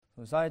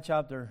Isaiah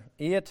chapter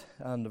 8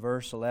 and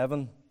verse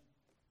 11.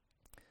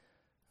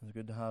 It's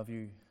good to have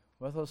you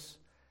with us,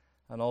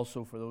 and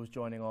also for those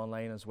joining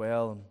online as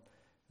well. And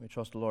we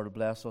trust the Lord to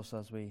bless us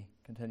as we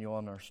continue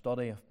on our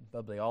study of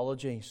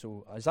bibliology.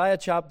 So Isaiah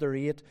chapter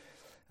 8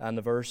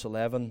 and verse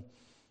 11.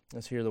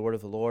 Let's hear the word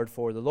of the Lord.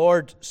 For the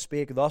Lord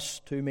spake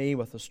thus to me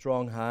with a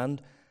strong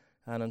hand,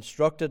 and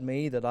instructed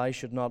me that I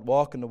should not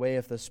walk in the way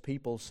of this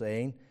people,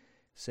 saying,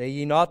 Say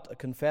ye not a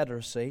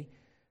confederacy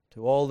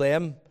to all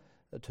them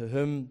to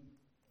whom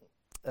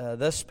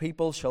this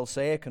people shall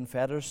say a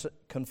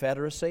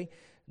confederacy,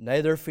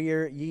 neither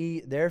fear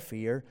ye their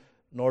fear,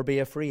 nor be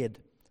afraid.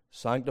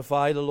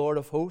 Sanctify the Lord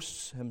of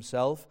hosts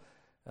himself,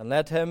 and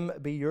let him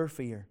be your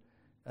fear,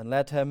 and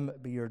let him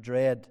be your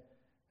dread.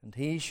 And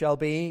he shall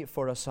be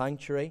for a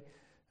sanctuary,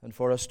 and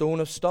for a stone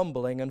of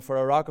stumbling, and for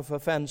a rock of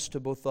offense to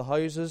both the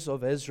houses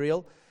of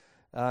Israel,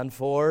 and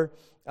for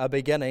a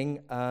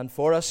beginning, and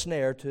for a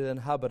snare to the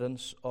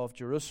inhabitants of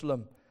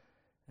Jerusalem.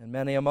 And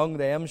many among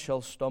them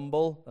shall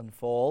stumble and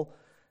fall,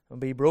 and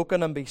be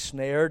broken, and be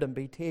snared, and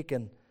be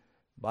taken.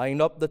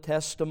 Bind up the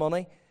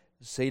testimony,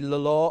 seal the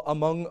law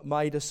among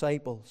my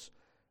disciples.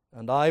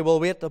 And I will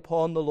wait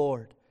upon the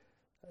Lord,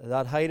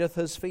 that hideth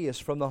his face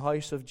from the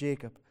house of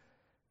Jacob.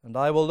 And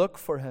I will look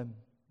for him.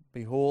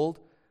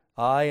 Behold,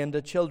 I and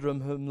the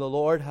children whom the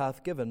Lord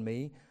hath given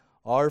me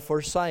are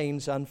for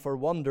signs and for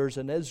wonders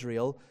in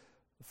Israel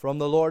from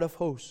the Lord of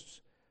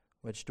hosts,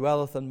 which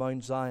dwelleth in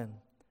Mount Zion.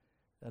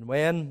 And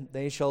when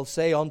they shall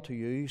say unto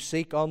you,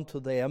 Seek unto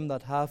them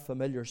that have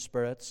familiar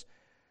spirits,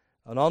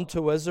 and unto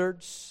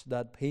wizards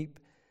that peep,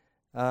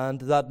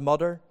 and that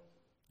mutter,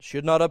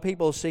 should not a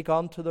people seek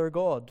unto their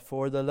God,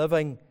 for the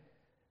living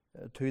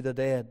to the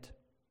dead,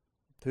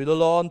 to the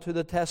law and to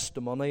the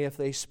testimony? If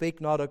they speak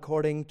not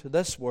according to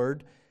this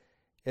word,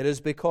 it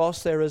is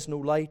because there is no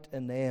light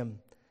in them.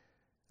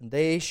 And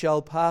they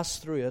shall pass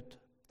through it,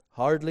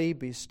 hardly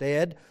be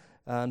stayed,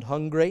 and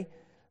hungry.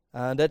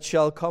 And it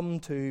shall come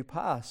to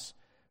pass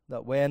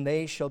that when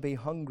they shall be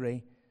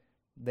hungry,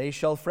 they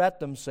shall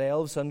fret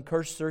themselves, and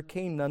curse their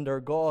king and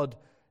their God,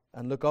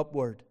 and look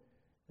upward.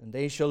 And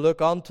they shall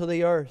look unto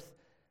the earth,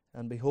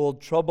 and behold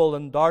trouble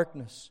and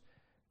darkness,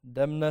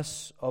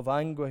 dimness of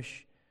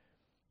anguish,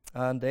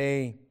 and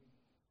they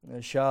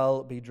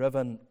shall be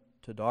driven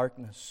to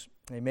darkness.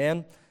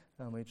 Amen.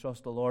 And we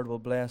trust the Lord will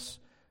bless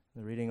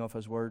the reading of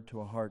His Word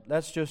to our heart.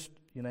 Let's just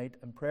unite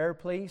in prayer,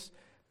 please,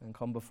 and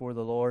come before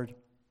the Lord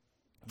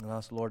and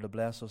ask the Lord to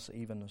bless us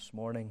even this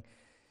morning.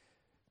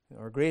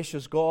 Our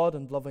gracious God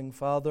and loving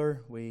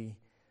Father, we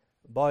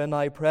bow in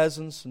Thy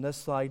presence in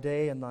this Thy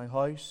day in Thy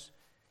house.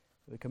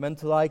 We come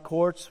into Thy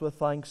courts with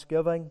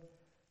thanksgiving.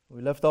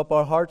 We lift up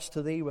our hearts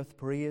to Thee with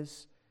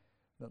praise.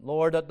 That,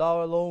 Lord, that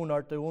Thou alone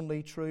art the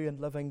only true and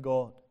living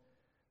God.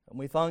 And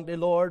we thank Thee,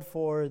 Lord,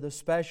 for the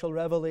special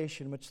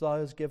revelation which Thou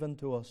hast given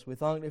to us. We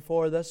thank Thee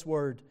for this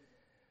Word.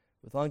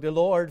 We thank Thee,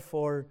 Lord,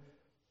 for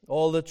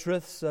all the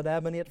truths that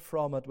emanate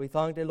from it. We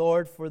thank Thee,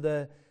 Lord, for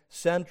the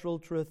central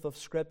truth of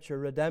Scripture,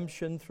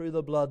 redemption through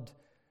the blood.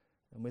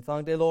 And we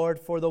thank Thee, Lord,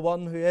 for the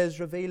one who is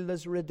revealed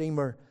as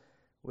Redeemer.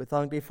 We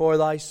thank Thee for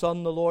Thy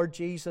Son, the Lord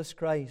Jesus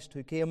Christ,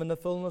 who came in the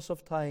fullness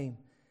of time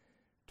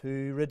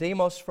to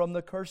redeem us from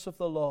the curse of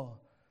the law.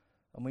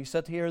 And we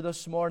sit here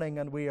this morning,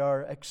 and we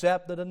are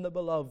accepted in the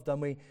Beloved, and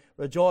we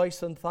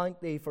rejoice and thank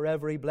Thee for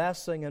every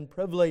blessing and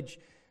privilege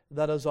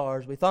that is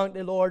ours. We thank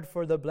Thee, Lord,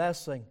 for the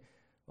blessing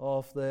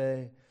of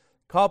the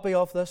copy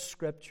of this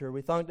Scripture.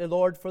 We thank Thee,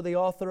 Lord, for the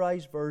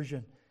authorized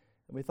version.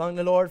 And we thank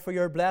Thee, Lord, for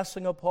Your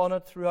blessing upon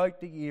it throughout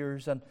the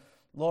years. And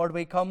Lord,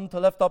 we come to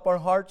lift up our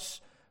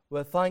hearts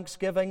with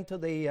thanksgiving to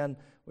Thee, and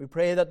we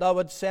pray that Thou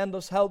would send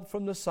us help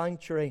from the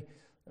sanctuary.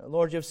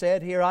 Lord, You've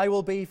said here, I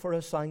will be for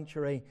a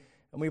sanctuary.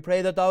 And we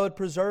pray that Thou would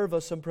preserve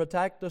us and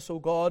protect us, O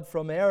God,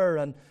 from error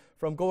and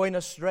from going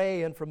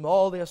astray and from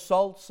all the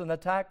assaults and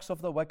attacks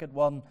of the wicked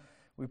one.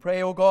 We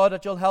pray, O God,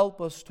 that You'll help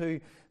us to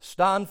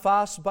stand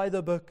fast by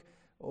the book,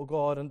 O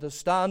God, and to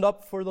stand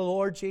up for the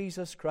Lord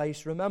Jesus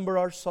Christ. Remember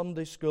our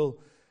Sunday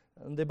school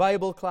and the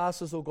Bible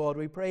classes, O God.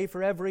 We pray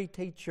for every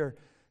teacher,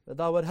 that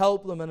Thou would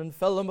help them and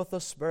fill them with the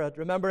Spirit.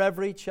 Remember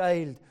every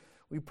child.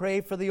 We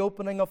pray for the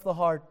opening of the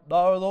heart.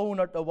 Thou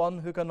alone art the one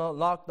who can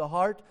unlock the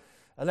heart,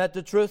 and let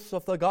the truths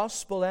of the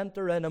gospel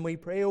enter in. And we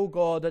pray, O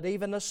God, that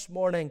even this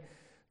morning,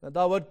 that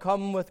Thou would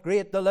come with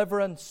great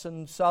deliverance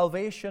and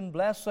salvation,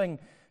 blessing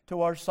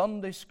to our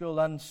Sunday school,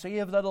 and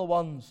save little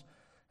ones,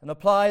 and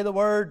apply the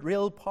Word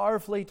real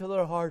powerfully to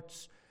their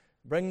hearts.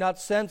 Bring that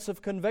sense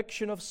of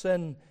conviction of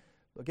sin,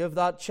 but give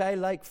that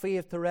childlike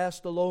faith to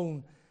rest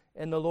alone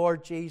in the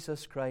Lord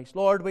Jesus Christ.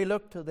 Lord, we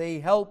look to Thee.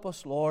 Help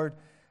us, Lord.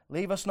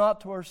 Leave us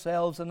not to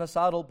ourselves in this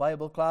adult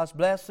Bible class.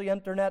 Bless the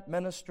internet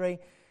ministry.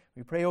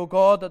 We pray, O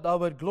God, that Thou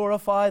would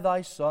glorify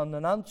Thy Son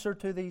and answer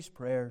to these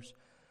prayers.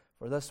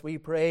 For this we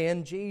pray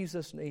in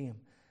Jesus' name,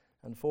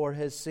 and for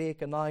His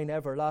sake and Thine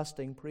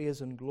everlasting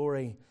praise and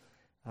glory.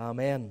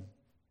 Amen.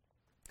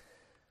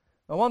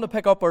 I want to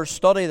pick up our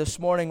study this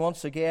morning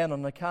once again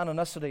on the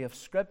canonicity of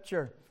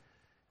Scripture.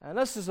 And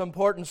this is an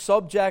important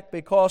subject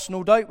because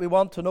no doubt we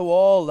want to know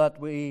all that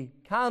we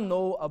can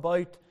know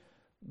about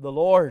the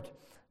Lord.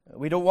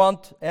 We don't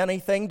want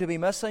anything to be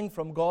missing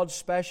from God's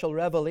special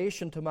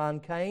revelation to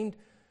mankind,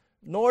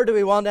 nor do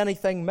we want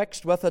anything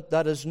mixed with it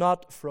that is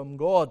not from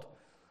God.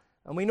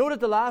 And we noted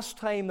the last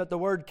time that the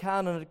word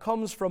canon, it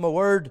comes from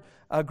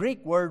a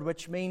Greek word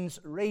which means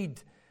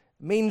reed,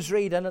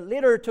 and it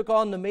later took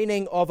on the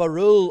meaning of a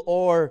rule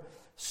or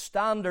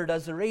standard,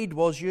 as the reed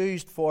was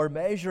used for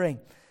measuring.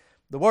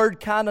 The word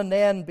canon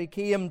then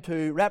became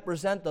to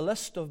represent the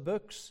list of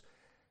books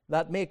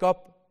that make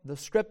up the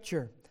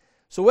Scripture.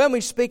 So when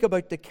we speak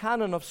about the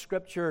canon of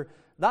Scripture,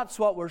 that's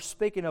what we're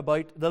speaking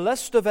about, the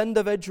list of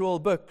individual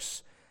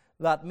books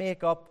that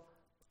make up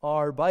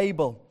our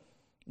Bible.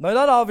 Now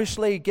that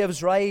obviously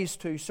gives rise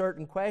to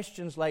certain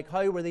questions like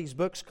how were these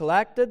books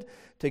collected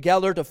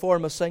together to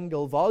form a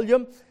single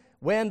volume?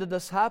 When did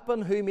this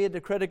happen? Who made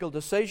the critical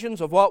decisions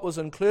of what was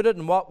included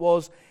and what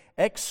was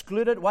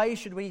excluded? Why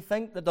should we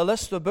think that the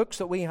list of books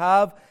that we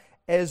have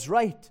is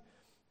right?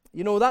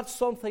 You know, that's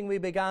something we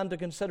began to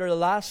consider the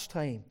last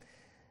time.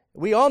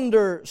 We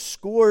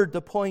underscored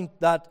the point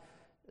that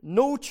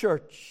no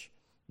church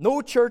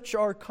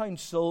or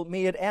council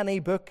made any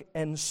book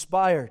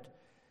inspired.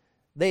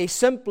 They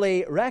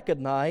simply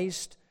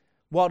recognized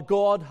what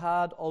God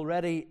had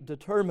already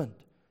determined.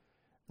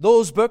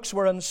 Those books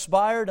were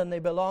inspired and they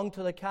belonged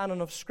to the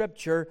canon of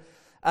Scripture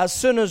as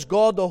soon as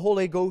God the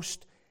Holy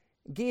Ghost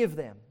gave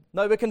them.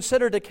 Now we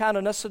considered the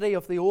canonicity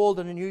of the Old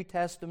and the New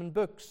Testament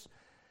books.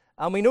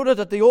 And we noted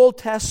that the Old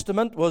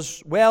Testament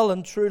was well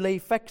and truly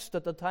fixed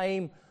at the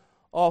time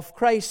of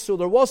Christ. So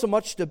there wasn't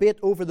much debate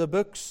over the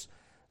books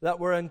that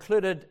were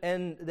included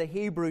in the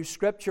Hebrew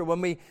Scripture when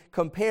we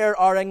compare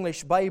our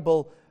English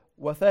Bible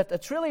with it.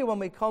 It's really when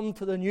we come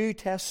to the New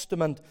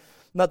Testament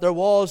that there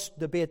was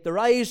debate. The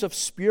rise of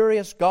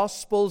spurious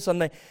gospels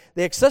and the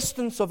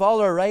existence of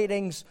other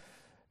writings,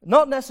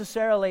 not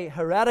necessarily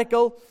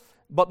heretical,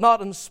 but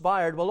not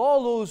inspired. Well,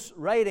 all those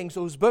writings,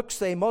 those books,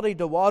 they muddied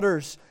the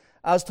waters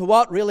as to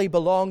what really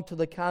belonged to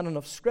the canon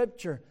of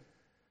Scripture.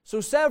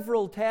 So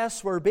several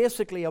tests were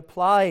basically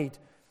applied,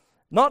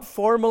 not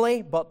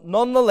formally, but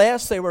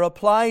nonetheless they were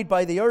applied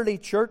by the early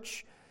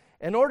church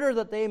in order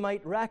that they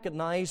might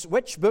recognize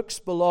which books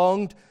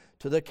belonged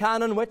to the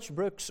canon, which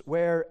books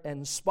were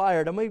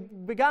inspired. And we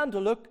began to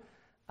look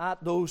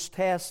at those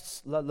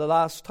tests the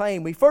last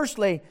time. We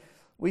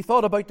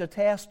thought about the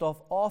test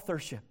of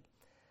authorship.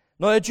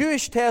 Now, a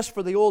Jewish test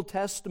for the Old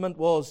Testament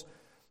was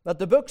that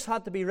the books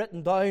had to be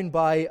written down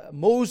by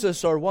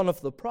Moses or one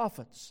of the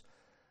prophets.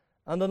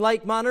 And in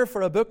like manner,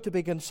 for a book to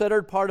be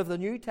considered part of the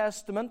New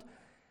Testament,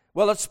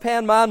 well, its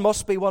penman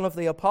must be one of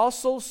the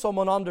apostles,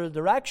 someone under the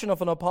direction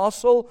of an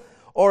apostle,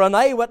 or an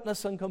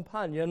eyewitness and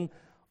companion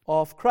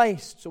of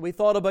Christ. So we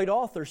thought about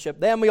authorship.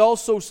 Then we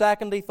also,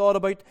 secondly, thought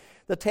about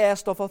the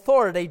test of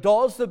authority.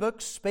 Does the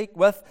book speak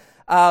with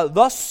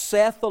thus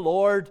saith the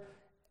Lord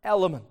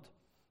element?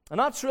 And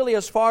that's really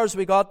as far as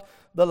we got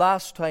the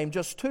last time.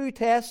 Just two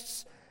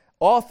tests,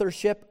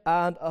 authorship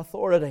and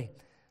authority.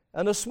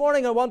 And this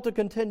morning I want to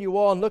continue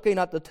on looking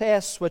at the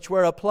tests which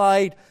were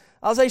applied.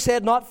 As I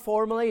said, not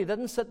formally. You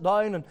didn't sit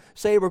down and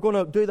say we're going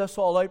to do this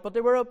all out, but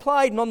they were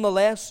applied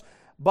nonetheless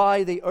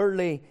by the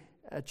early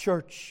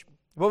church.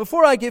 But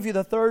before I give you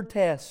the third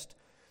test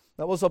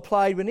that was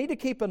applied, we need to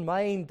keep in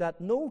mind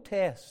that no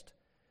test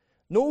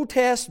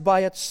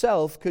by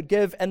itself could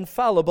give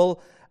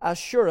infallible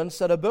assurance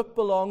that a book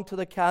belonged to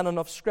the canon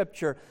of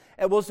Scripture.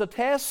 It was a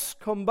test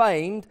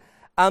combined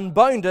and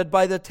bounded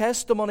by the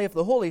testimony of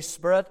the Holy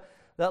Spirit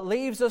that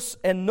leaves us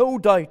in no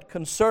doubt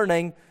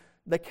concerning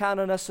the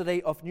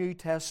canonicity of New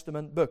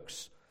Testament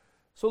books.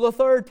 So the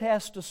third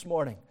test this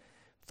morning,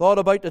 thought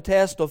about the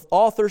test of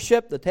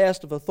authorship, the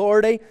test of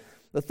authority.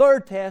 The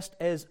third test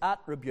is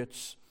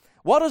attributes.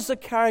 What is the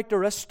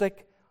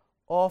characteristic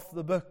of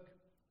the book?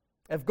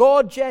 If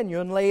God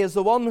genuinely is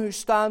the one who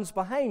stands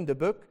behind the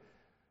book,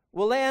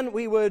 well then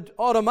we would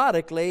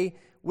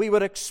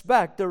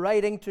expect the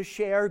writing to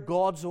share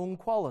God's own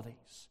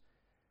qualities.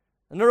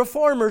 And the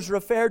Reformers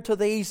referred to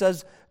these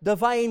as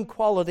divine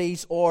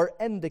qualities or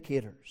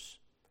indicators.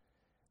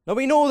 Now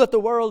we know that the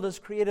world is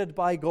created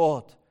by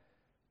God.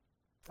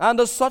 And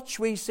as such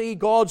we see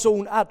God's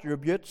own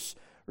attributes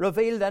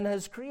revealed in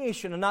His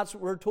creation. And that's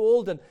what we're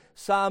told in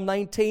Psalm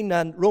 19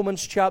 and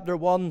Romans chapter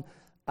 1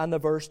 and the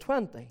verse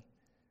 20.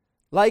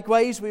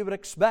 Likewise, we would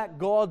expect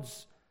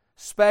God's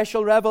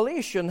special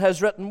revelation,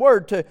 His written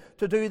word, to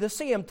do the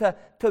same,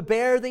 to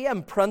bear the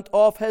imprint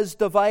of His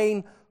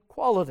divine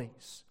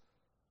qualities.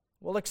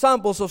 Well,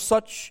 examples of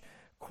such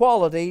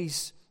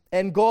qualities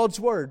in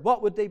God's word,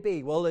 what would they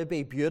be? Well, they'd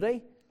be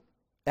beauty,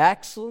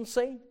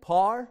 excellency,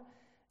 power,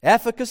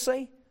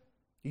 efficacy,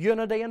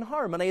 unity and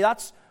harmony.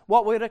 That's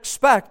what we'd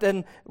expect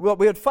and what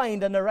we would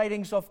find in the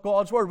writings of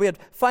God's word. We'd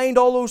find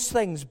all those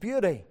things.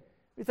 Beauty.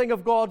 We think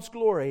of God's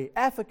glory,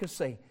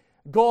 efficacy,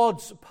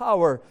 God's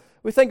power.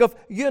 We think of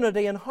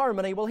unity and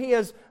harmony. Well, He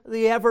is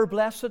the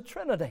ever-blessed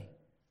Trinity.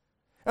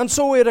 And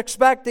so we'd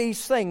expect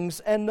these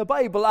things in the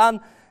Bible. And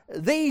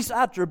these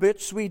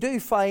attributes we do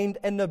find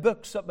in the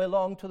books that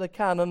belong to the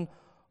canon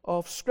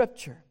of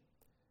Scripture.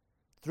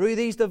 Through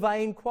these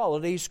divine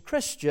qualities,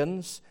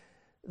 Christians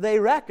they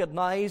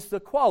recognize the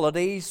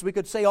qualities, we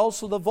could say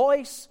also the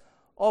voice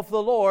of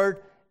the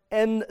Lord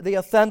in the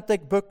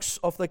authentic books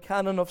of the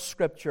canon of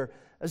Scripture.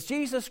 As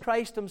Jesus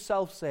Christ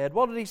Himself said,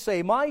 what did He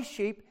say? My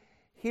sheep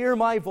hear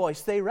my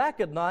voice. They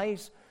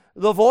recognize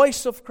the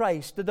voice of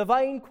Christ, the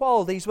divine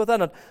qualities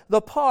within it,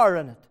 the power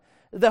in it,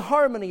 the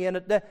harmony in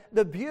it,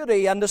 the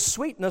beauty and the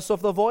sweetness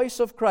of the voice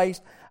of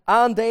Christ,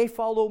 and they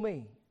follow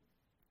me.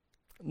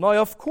 Now,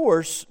 of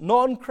course,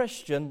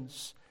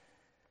 non-Christians,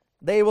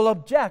 they will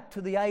object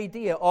to the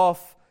idea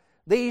of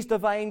these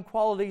divine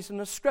qualities in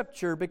the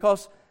Scripture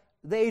because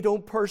they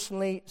don't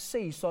personally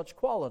see such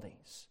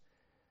qualities.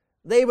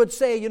 They would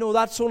say,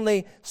 that's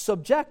only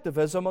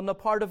subjectivism on the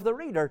part of the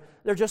reader.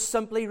 They're just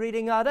simply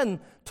reading that in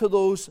to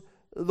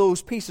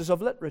those pieces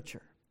of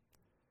literature.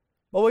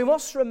 But we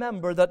must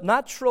remember that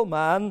natural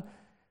man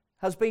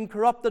has been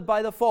corrupted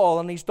by the fall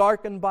and he's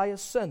darkened by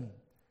his sin.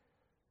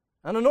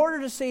 And in order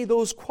to see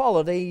those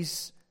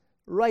qualities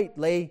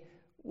rightly,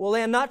 well,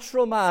 then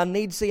natural man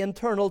needs the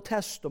internal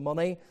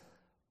testimony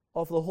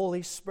of the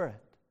Holy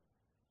Spirit.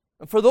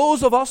 And for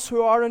those of us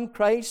who are in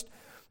Christ,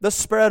 the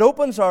Spirit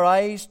opens our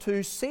eyes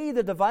to see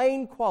the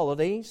divine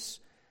qualities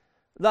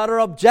that are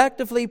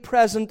objectively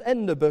present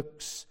in the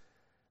books,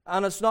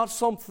 and it's not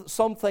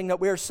something that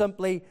we're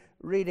simply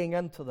reading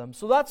into them.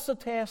 So that's the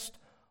test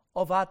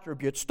of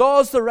attributes.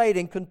 Does the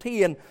writing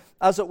contain,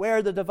 as it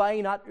were, the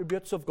divine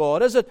attributes of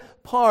God? Is it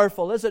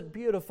powerful? Is it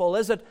beautiful?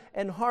 Is it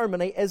in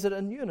harmony? Is it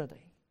in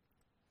unity?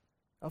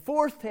 A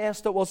fourth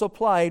test that was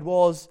applied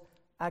was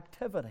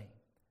activity.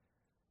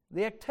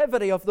 The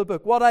activity of the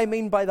book. What I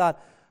mean by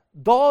that,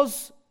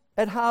 does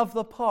it have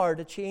the power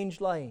to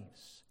change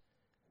lives,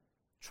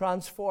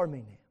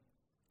 transforming them?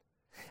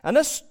 And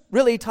this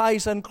really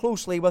ties in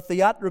closely with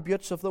the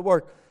attributes of the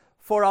work.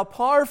 For a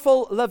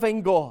powerful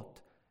living God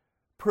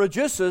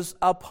produces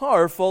a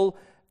powerful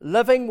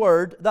living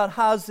Word that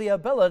has the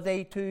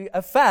ability to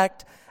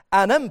affect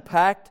and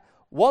impact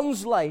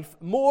one's life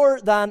more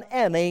than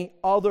any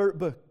other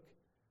book.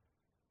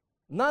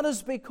 And that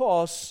is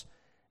because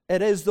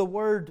it is the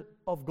Word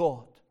of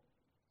God.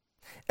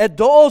 It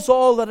does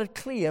all that it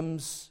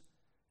claims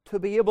to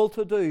be able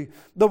to do.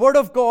 The Word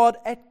of God,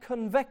 it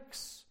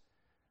convicts.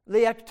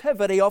 The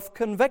activity of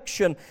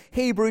conviction.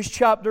 Hebrews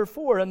chapter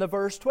 4 and the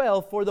verse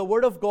 12. For the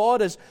Word of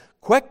God is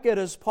quick, it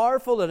is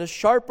powerful, it is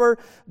sharper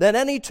than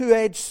any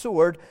two-edged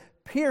sword,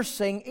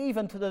 piercing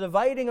even to the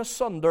dividing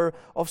asunder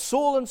of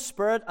soul and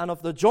spirit and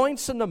of the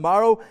joints and the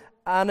marrow,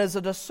 and is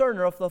a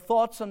discerner of the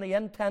thoughts and the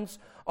intents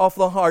of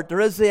the heart.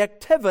 There is the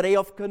activity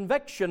of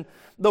conviction.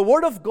 The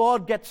Word of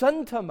God gets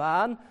into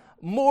man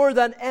more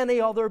than any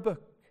other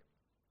book.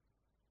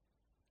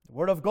 The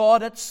Word of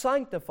God, it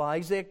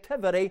sanctifies, the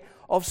activity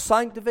of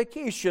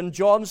sanctification.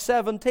 John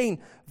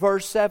 17,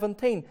 verse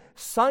 17.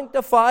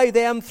 Sanctify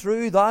them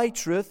through thy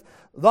truth.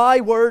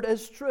 Thy word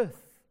is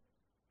truth.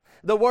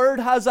 The Word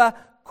has a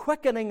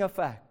quickening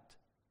effect.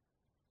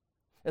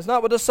 Isn't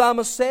that what the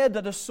psalmist said?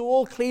 That the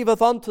soul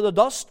cleaveth unto the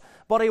dust,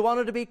 but he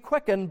wanted to be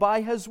quickened by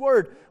His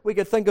Word. We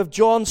could think of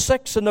John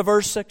 6 and the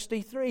verse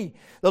 63.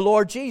 The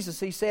Lord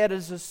Jesus, He said,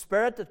 is the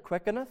Spirit that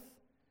quickeneth.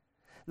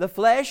 The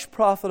flesh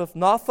profiteth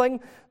nothing.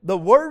 The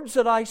words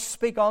that I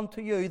speak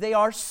unto you, they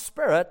are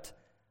spirit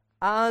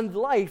and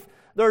life.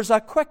 There's a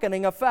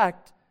quickening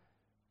effect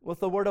with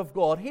the Word of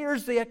God.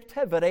 Here's the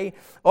activity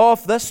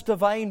of this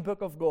divine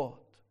book of God.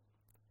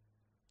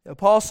 The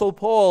Apostle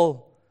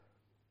Paul,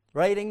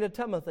 writing to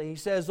Timothy, he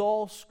says,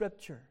 all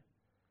Scripture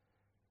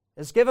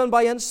is given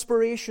by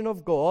inspiration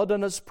of God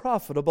and is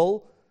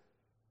profitable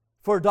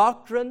for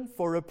doctrine,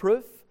 for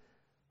reproof,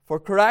 for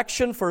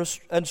correction, for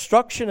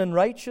instruction in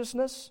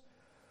righteousness,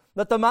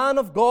 that the man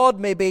of God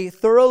may be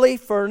thoroughly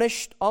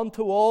furnished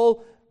unto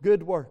all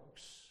good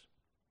works.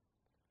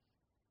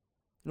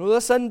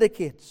 This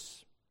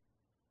indicates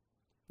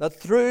that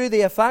through the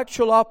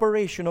effectual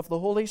operation of the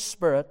Holy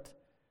Spirit,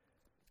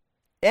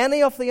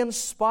 any of the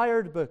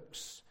inspired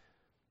books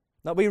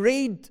that we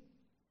read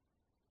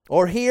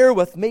or hear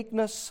with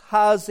meekness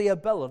has the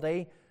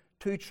ability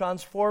to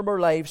transform our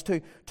lives,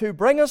 to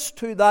bring us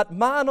to that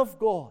man of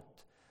God,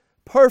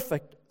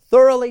 perfect,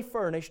 thoroughly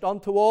furnished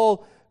unto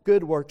all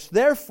good works.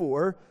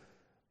 Therefore,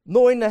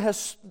 knowing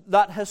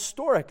that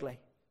historically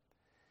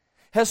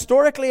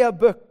a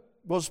book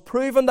was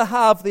proven to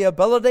have the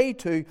ability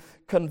to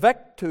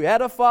convict, to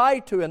edify,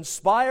 to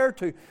inspire,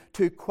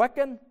 to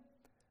quicken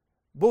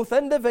both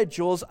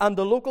individuals and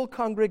the local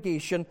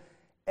congregation,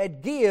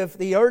 it gave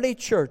the early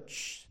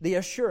church the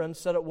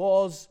assurance that it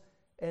was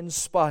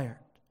inspired.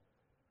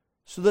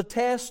 So the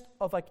test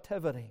of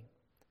activity.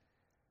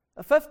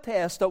 A fifth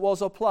test that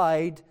was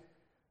applied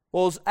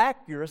was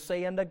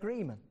accuracy and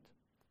agreement.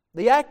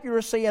 The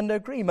accuracy and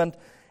agreement,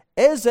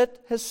 is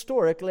it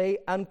historically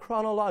and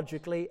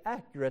chronologically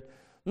accurate?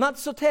 And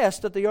that's the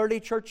test that the early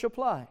church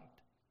applied.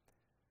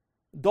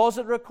 Does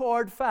it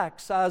record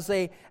facts as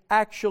they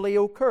actually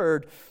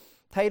occurred?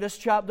 Titus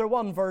chapter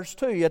 1 verse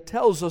 2, it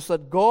tells us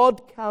that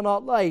God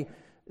cannot lie.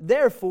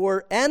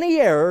 Therefore, any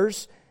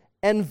errors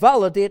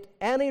invalidate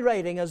any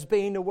writing as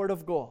being the Word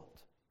of God.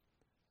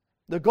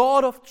 The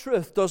God of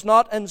truth does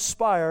not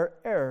inspire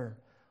error.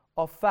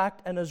 of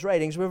fact in his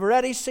writings. We've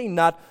already seen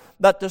that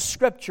the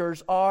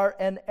Scriptures are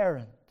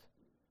inerrant.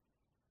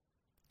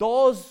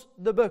 Does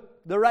the book,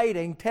 the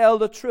writing, tell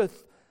the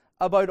truth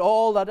about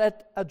all that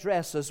it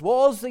addresses?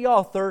 Was the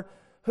author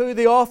who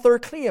the author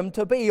claimed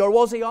to be, or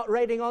was he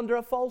writing under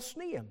a false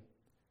name?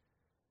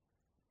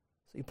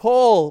 See,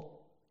 Paul,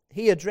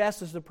 he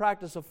addresses the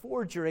practice of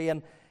forgery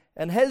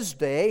in his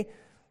day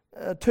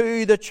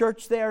to the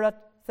church there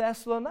at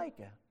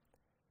Thessalonica.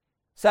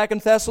 2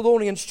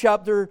 Thessalonians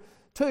chapter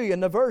 2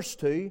 and the verse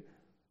 2,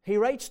 he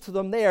writes to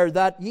them there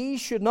that ye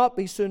should not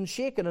be soon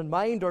shaken in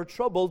mind or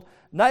troubled,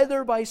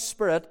 neither by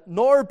spirit,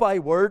 nor by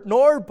word,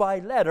 nor by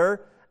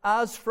letter,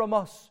 as from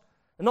us.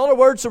 In other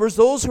words, there was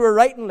those who were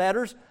writing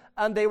letters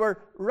and they were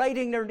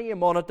writing their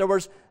name on it. There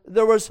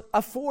was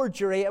a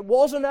forgery. It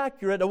wasn't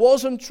accurate. It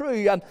wasn't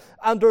true.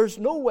 And there's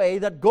no way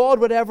that God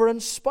would ever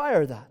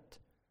inspire that.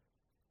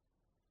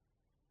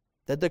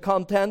 Did the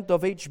content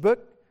of each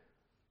book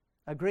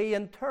agree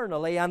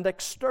internally and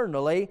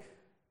externally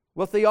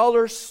with the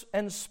other's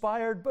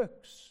inspired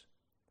books,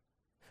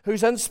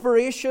 whose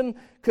inspiration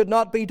could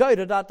not be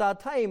doubted at that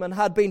time and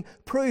had been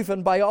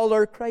proven by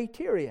other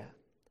criteria?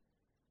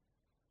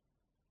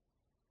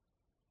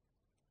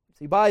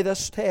 See, by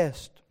this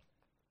test,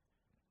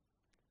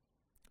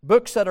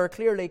 books that are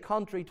clearly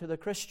contrary to the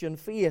Christian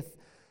faith,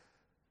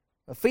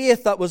 a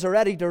faith that was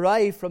already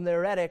derived from the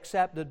already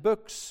accepted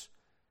books,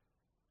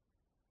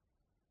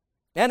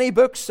 any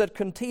books that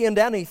contained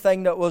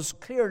anything that was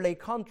clearly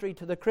contrary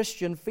to the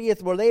Christian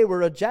faith, where they were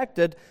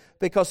rejected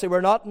because they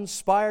were not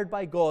inspired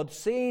by God,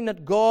 seeing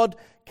that God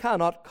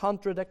cannot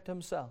contradict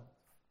himself.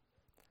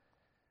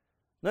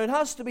 Now, it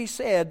has to be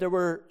said there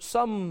were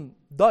some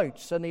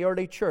doubts in the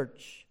early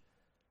church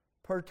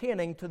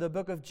pertaining to the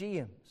book of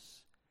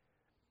James,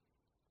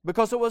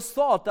 because it was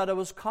thought that it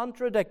was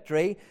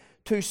contradictory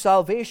to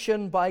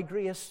salvation by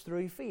grace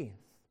through faith.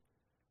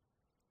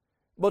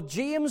 But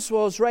James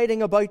was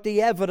writing about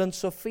the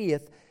evidence of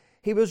faith.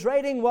 He was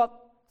writing what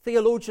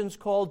theologians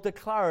call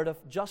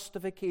declarative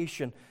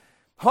justification,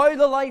 how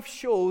the life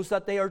shows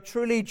that they are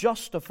truly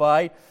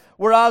justified,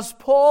 whereas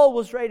Paul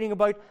was writing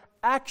about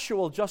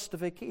actual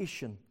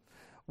justification.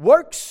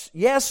 Works,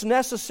 yes,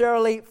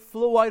 necessarily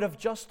flow out of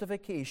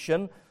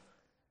justification,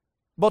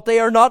 but they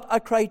are not a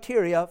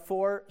criteria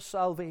for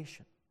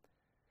salvation.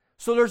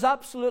 So there's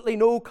absolutely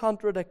no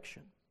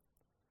contradiction.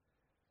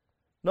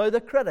 Now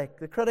the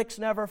critic's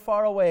never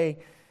far away.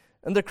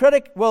 And the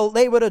critic, well,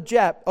 they would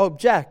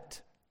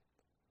object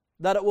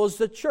that it was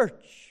the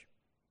church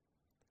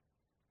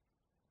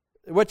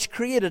which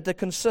created the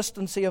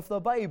consistency of the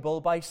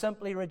Bible by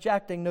simply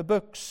rejecting the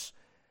books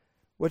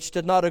which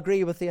did not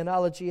agree with the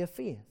analogy of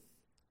faith.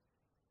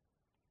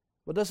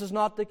 But this is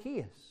not the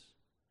case.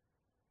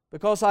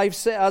 Because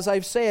as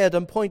I've said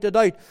and pointed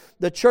out,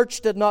 the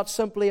church did not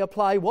simply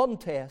apply one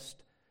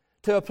test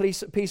to a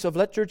piece of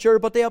literature,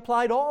 but they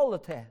applied all the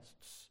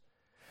tests.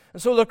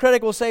 And so the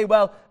critic will say,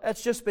 well,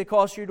 it's just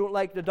because you don't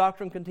like the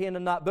doctrine contained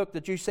in that book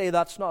that you say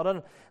that's not in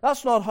it.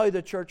 That's not how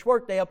the church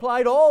worked. They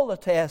applied all the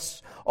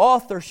tests: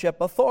 authorship,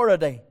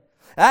 authority,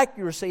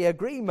 accuracy,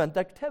 agreement,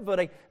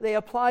 activity. They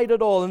applied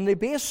it all, and they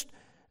based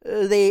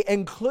the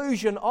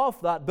inclusion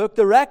of that book,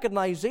 the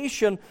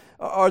recognition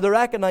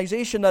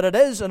that it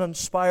is an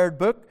inspired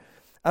book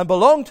and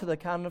belonged to the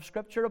canon of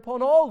Scripture,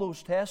 upon all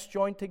those tests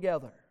joined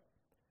together.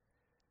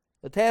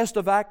 The test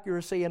of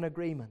accuracy and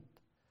agreement.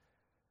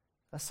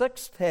 A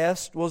sixth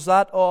test was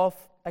that of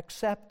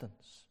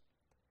acceptance.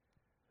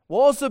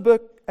 Was the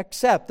book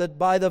accepted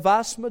by the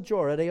vast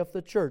majority of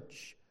the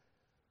church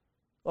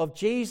of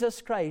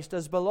Jesus Christ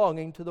as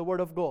belonging to the Word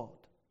of God?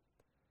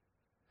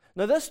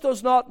 Now, this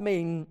does not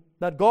mean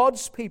that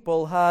God's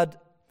people had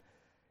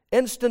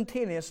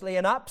instantaneously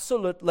and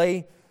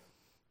absolutely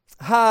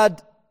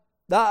had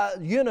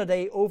that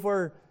unity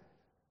over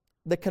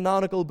the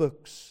canonical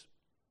books.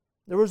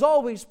 There was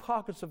always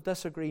pockets of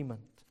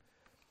disagreement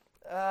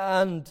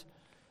and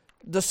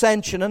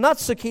dissension, and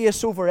that's the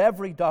case over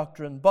every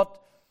doctrine. But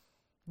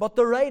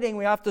the writing,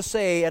 we have to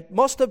say, it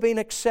must have been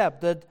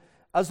accepted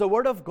as the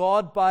Word of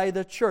God by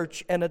the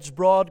church in its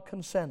broad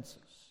consensus.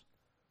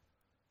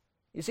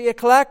 You see, the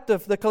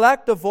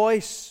collective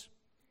voice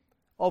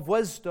of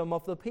wisdom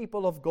of the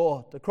people of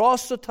God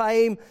across the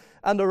time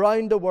and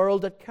around the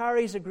world, it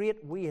carries a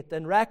great weight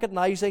in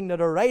recognizing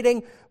that a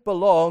writing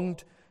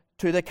belonged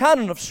to the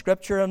canon of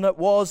Scripture and it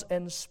was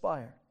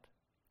inspired.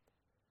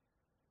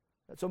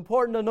 It's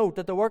important to note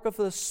that the work of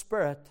the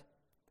Spirit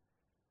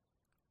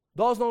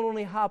does not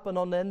only happen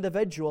on the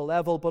individual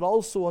level, but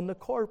also on the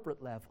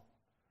corporate level.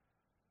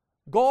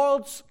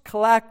 God's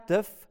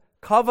collective,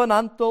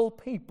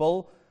 covenantal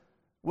people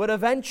would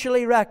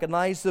eventually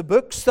recognize the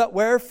books that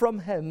were from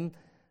Him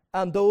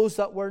and those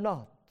that were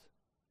not.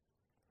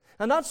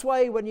 And that's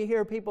why when you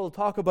hear people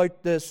talk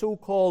about the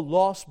so-called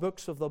lost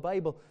books of the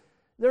Bible,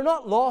 they're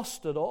not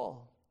lost at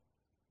all.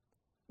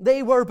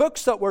 They were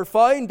books that were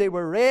found, they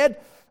were read,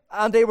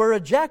 and they were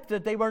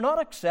rejected. They were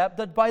not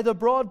accepted by the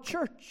broad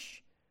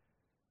church.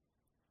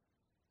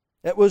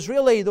 It was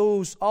really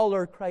those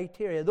other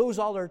criteria, those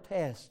other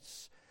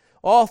tests: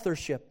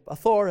 authorship,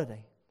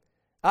 authority,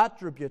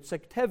 attributes,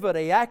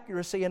 activity,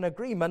 accuracy, and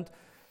agreement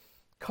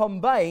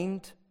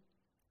combined.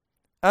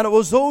 And it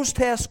was those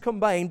tests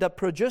combined that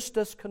produced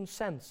this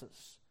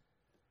consensus,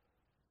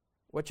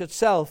 which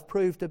itself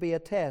proved to be a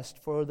test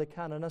for the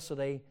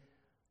canonicity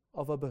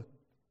of a book.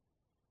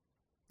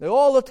 Now,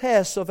 all the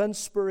tests of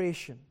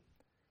inspiration,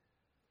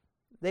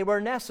 they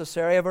were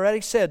necessary, I've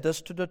already said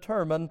this, to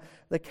determine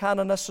the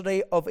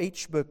canonicity of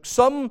each book.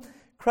 Some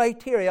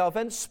criteria of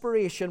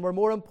inspiration were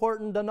more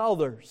important than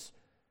others,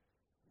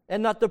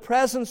 in that the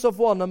presence of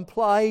one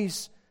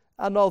implies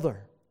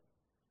another,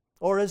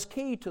 or is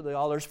key to the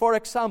others. For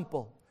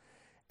example,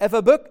 if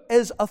a book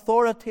is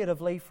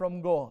authoritatively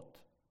from God,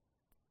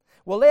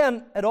 well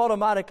then it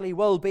automatically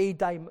will be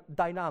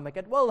dynamic.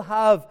 It will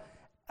have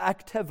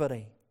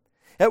activity.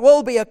 It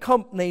will be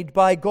accompanied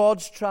by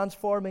God's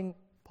transforming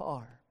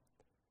power.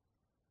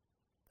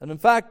 And in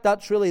fact,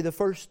 that's really the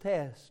first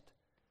test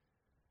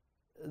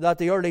that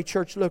the early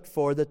church looked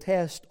for, the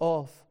test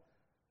of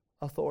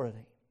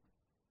authority.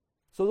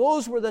 So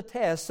those were the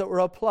tests that were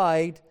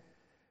applied.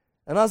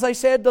 And as I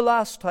said the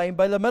last time,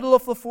 by the middle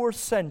of the 4th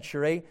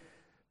century,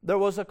 there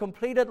was a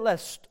completed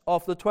list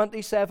of the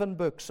 27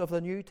 books of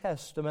the New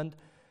Testament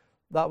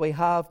that we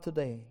have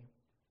today.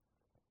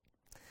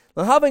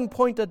 Now, having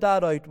pointed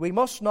that out, we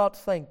must not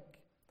think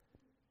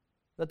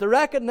that the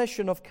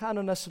recognition of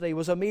canonicity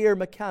was a mere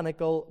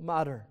mechanical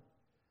matter.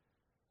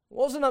 It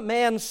wasn't that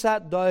men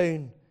sat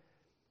down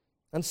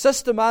and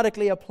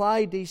systematically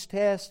applied these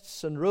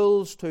tests and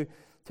rules to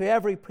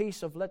every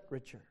piece of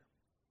literature.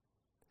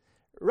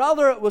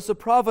 Rather, it was a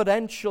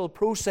providential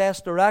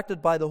process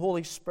directed by the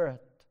Holy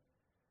Spirit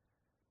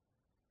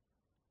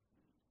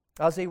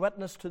as He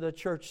witnessed to the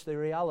church the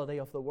reality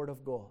of the Word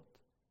of God.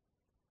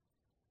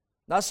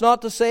 That's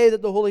not to say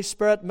that the Holy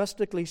Spirit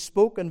mystically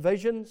spoke in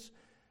visions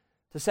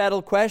to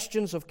settle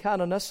questions of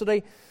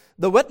canonicity.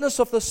 The witness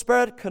of the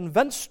Spirit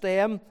convinced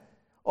them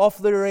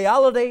of the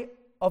reality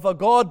of a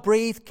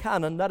God-breathed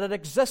canon, that it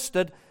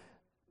existed,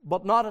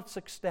 but not its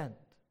extent.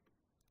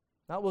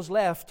 That was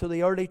left to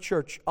the early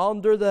church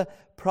under the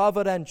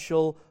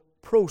providential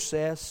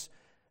process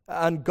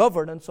and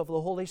governance of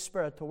the Holy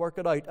Spirit to work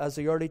it out as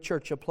the early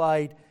church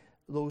applied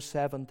those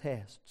 7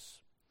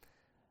 tests.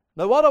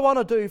 Now, what I want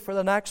to do for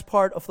the next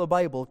part of the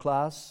Bible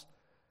class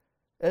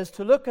is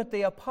to look at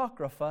the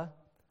Apocrypha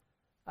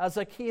as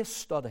a case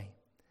study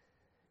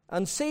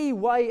and see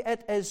why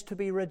it is to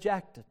be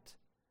rejected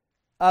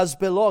as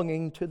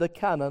belonging to the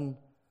canon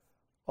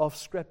of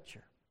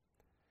Scripture.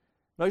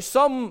 Now,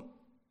 some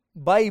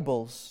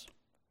Bibles,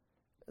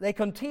 they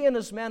contain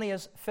as many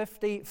as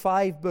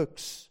 55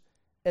 books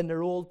in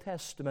their Old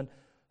Testament,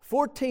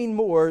 14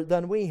 more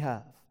than we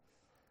have.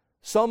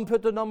 Some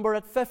put the number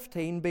at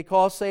 15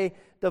 because they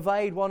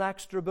divide one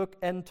extra book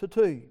into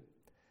 2.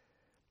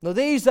 Now,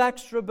 these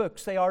extra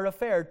books, they are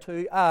referred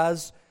to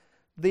as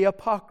the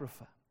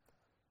Apocrypha.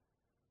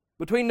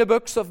 Between the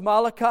books of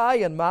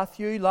Malachi and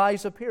Matthew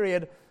lies a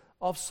period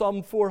of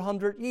some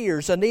 400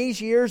 years, and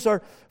these years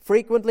are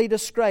frequently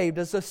described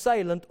as the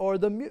silent or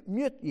the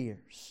mute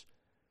years.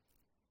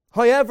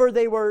 However,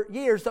 they were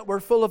years that were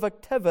full of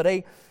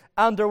activity,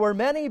 and there were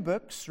many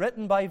books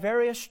written by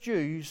various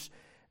Jews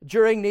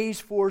during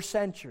these 4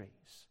 centuries.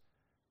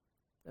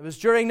 It was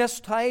during this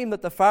time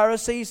that the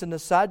Pharisees and the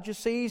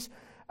Sadducees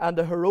and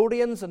the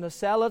Herodians and the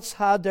Zealots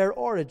had their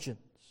origins.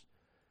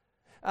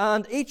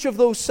 And each of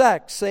those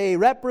sects, they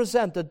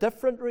represented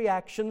different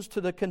reactions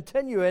to the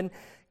continuing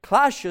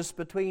clashes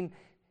between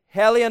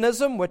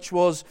Hellenism, which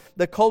was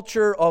the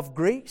culture of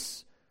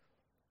Greece,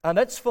 and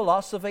its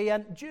philosophy,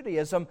 and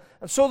Judaism.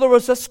 And so there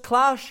was this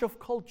clash of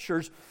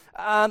cultures,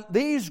 and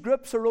these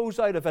groups arose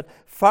out of it.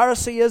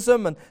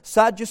 Phariseeism and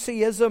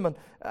Sadduceeism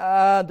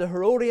and the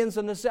Herodians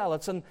and the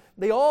Zealots. And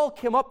they all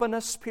came up in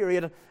this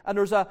period, and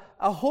there was a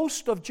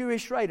host of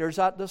Jewish writers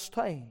at this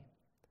time.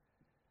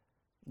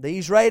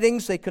 These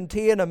writings, they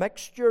contain a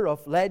mixture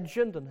of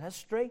legend and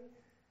history,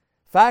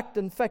 fact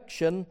and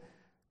fiction,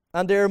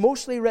 and they are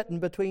mostly written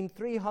between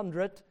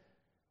 300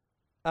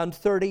 and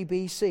 30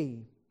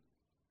 BC,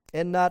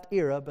 in that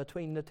era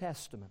between the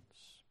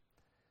Testaments.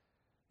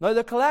 Now,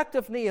 the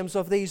collective names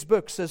of these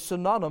books is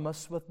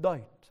synonymous with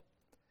doubt.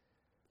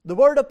 The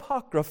word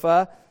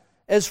Apocrypha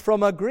is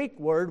from a Greek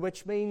word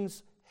which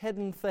means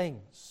hidden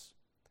things.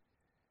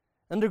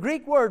 And the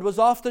Greek word was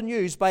often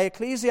used by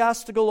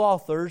ecclesiastical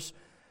authors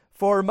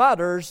for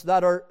matters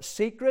that are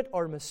secret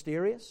or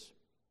mysterious,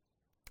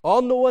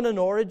 unknown in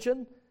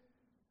origin,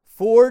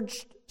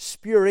 forged,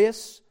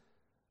 spurious,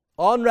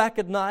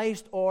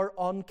 unrecognized, or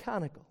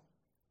uncanonical.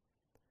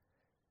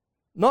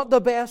 Not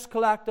the best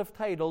collective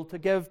title to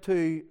give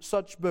to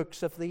such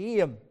books if the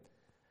aim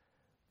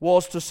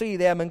was to see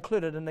them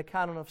included in the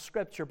canon of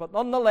Scripture. But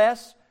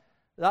nonetheless,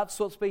 that's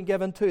what's been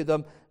given to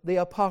them, the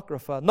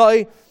Apocrypha.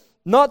 Now,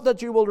 not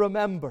that you will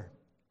remember,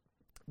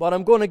 but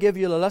I'm going to give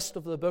you a list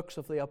of the books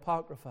of the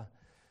Apocrypha.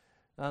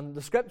 And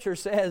the Scripture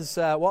says,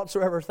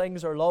 whatsoever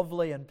things are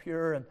lovely and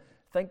pure, and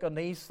think on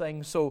these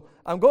things. So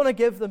I'm going to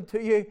give them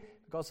to you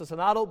because it's an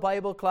adult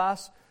Bible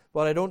class,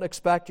 but I don't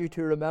expect you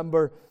to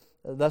remember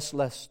this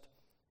list.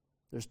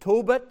 There's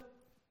Tobit,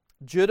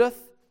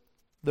 Judith,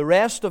 the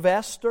rest of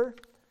Esther,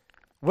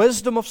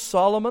 Wisdom of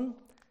Solomon,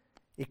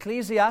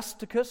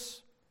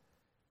 Ecclesiasticus,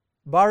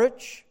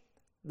 Baruch,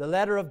 the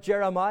letter of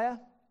Jeremiah,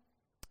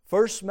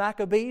 First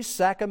Maccabees,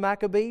 Second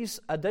Maccabees,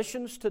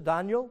 additions to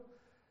Daniel,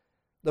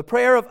 the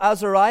prayer of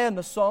Azariah and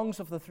the songs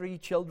of the three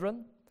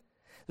children,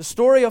 the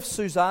story of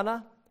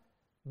Susanna,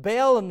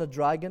 Bel and the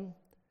dragon,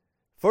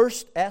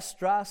 First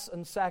Esdras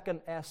and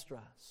Second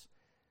Esdras.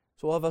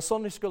 So we'll have a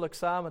Sunday school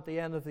exam at the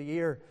end of the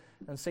year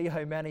and see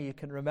how many you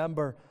can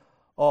remember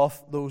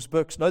of those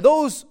books. Now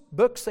those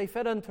books, they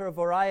fit into a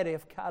variety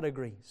of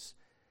categories: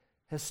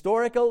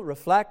 historical,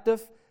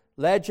 reflective,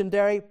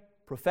 legendary,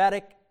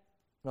 prophetic,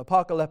 and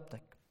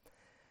apocalyptic.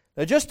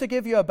 Now just to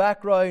give you a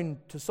background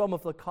to some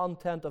of the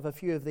content of a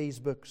few of these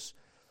books.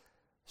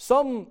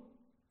 Some,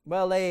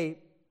 well, they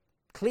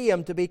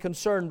claim to be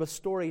concerned with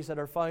stories that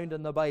are found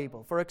in the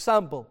Bible. For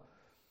example,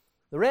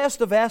 the rest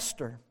of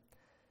Esther,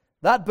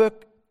 that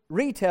book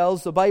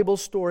retells the Bible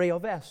story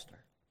of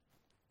Esther.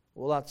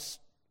 Well, that's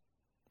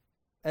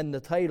in the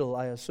title,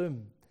 I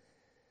assume.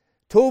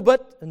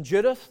 Tobit and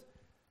Judith,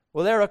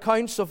 well, they're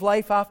accounts of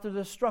life after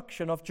the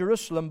destruction of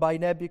Jerusalem by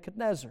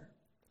Nebuchadnezzar.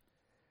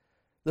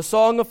 The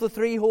Song of the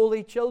Three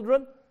Holy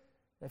Children,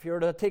 if you were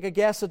to take a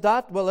guess at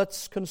that, well,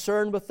 it's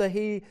concerned with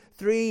the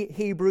three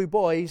Hebrew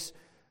boys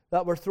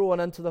that were thrown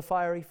into the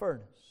fiery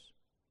furnace.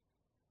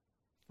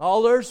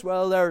 Others,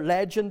 well, they're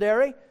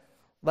legendary,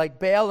 like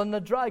Bel and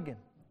the dragon,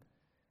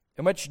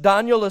 in which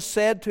Daniel is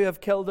said to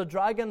have killed a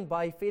dragon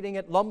by feeding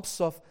it lumps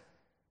of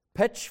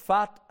pitch,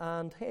 fat,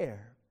 and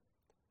hair.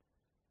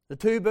 The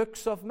two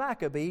books of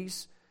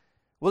Maccabees,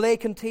 well, they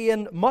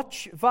contain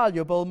much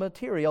valuable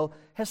material,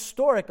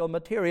 historical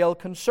material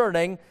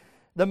concerning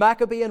the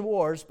Maccabean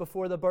Wars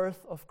before the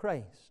birth of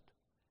Christ.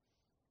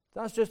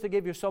 That's just to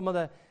give you some of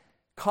the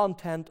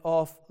content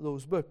of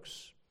those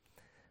books.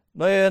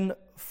 Now in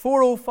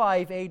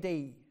 405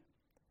 A.D.,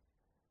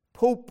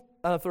 Pope,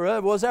 and if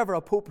there was ever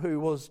a pope who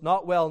was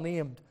not well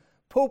named,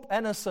 Pope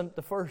Innocent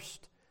I,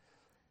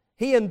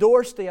 he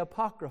endorsed the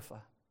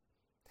Apocrypha.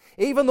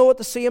 Even though at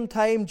the same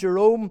time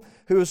Jerome,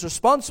 who was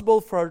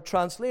responsible for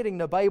translating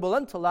the Bible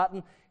into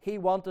Latin, he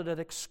wanted it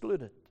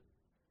excluded.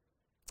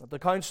 At the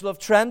Council of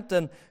Trent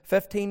in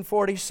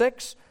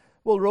 1546,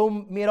 well,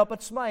 Rome made up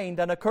its mind,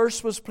 and a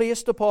curse was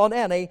placed upon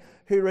any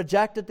who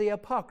rejected the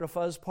Apocrypha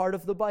as part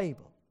of the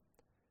Bible.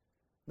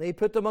 They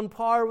put them on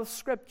par with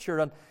Scripture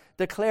and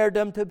declared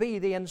them to be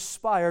the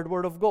inspired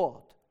Word of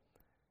God.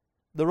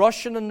 The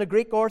Russian and the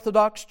Greek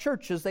Orthodox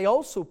churches, they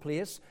also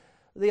place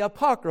the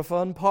Apocrypha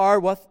on par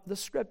with the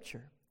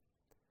Scripture.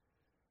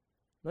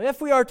 Now, if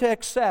we are to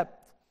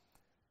accept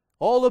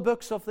all the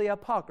books of the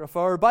Apocrypha,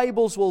 our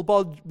Bibles will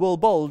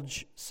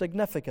bulge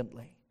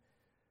significantly.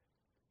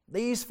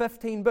 These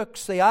 15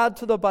 books, they add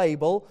to the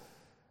Bible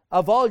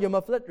a volume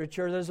of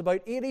literature that is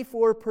about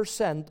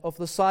 84% of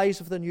the size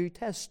of the New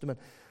Testament.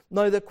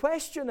 Now, the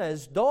question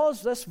is,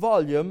 does this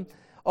volume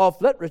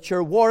of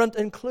literature warrant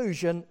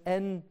inclusion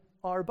in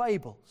our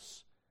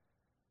Bibles?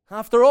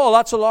 After all,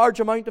 that's a large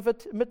amount of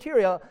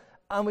material,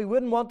 and we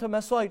wouldn't want to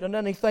miss out on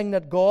anything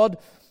that God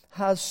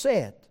has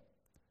said.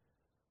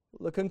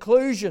 The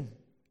conclusion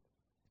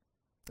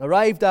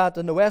arrived at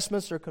in the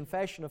Westminster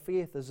Confession of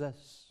Faith is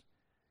this: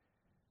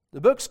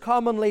 the books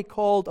commonly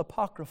called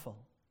apocryphal,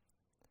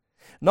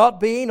 not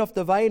being of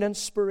divine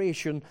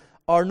inspiration,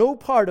 are no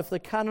part of the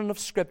canon of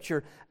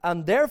Scripture,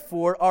 and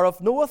therefore are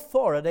of no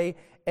authority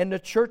in the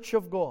Church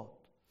of God.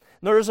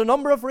 There is a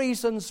number of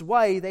reasons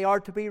why they are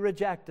to be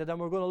rejected, and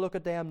we're going to look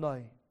at them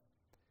now.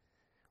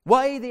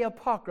 Why the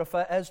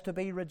Apocrypha is to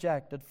be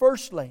rejected.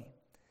 Firstly,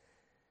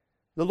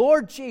 the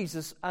Lord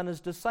Jesus and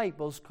His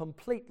disciples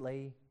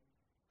completely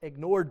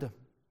ignored them.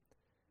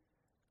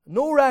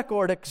 No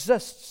record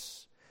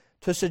exists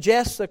to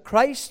suggest that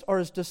Christ or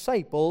His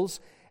disciples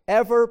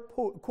ever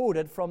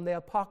quoted from the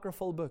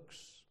apocryphal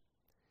books.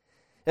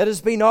 It has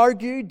been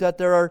argued that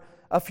there are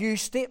a few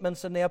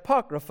statements in the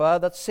Apocrypha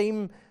that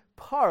seem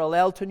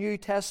parallel to New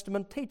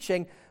Testament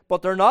teaching,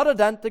 but they're not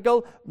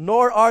identical,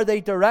 nor are they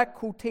direct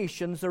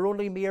quotations, they're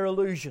only mere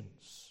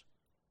allusions.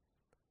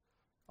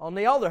 On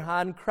the other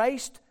hand,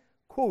 Christ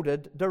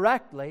quoted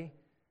directly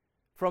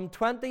from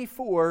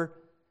 24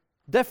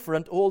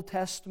 different Old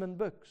Testament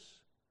books.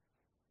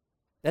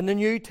 In the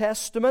New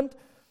Testament,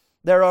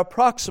 there are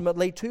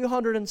approximately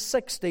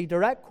 260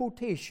 direct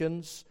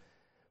quotations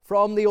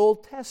from the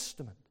Old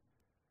Testament.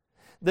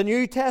 The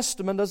New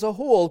Testament as a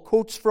whole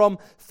quotes from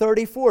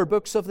 34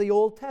 books of the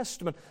Old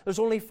Testament. There's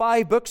only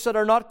 5 books that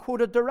are not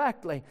quoted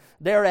directly.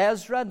 They're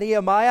Ezra,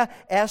 Nehemiah,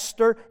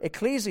 Esther,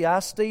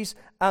 Ecclesiastes,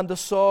 and the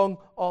Song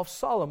of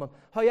Solomon.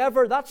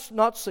 However, that's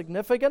not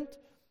significant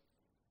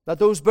that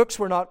those books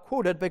were not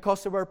quoted,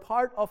 because they were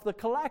part of the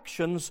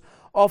collections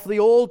of the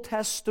Old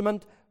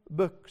Testament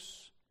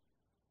books.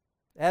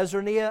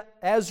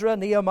 Ezra,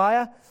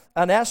 Nehemiah,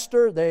 and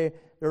Esther,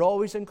 they're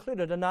always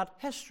included in that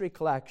history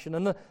collection,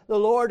 and the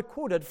Lord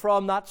quoted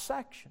from that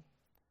section.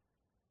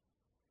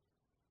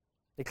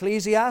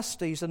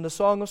 Ecclesiastes and the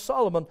Song of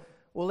Solomon,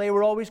 well, they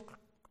were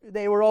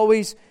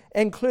always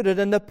included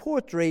in the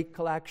poetry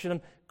collection,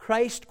 and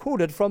Christ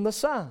quoted from the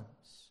Psalms.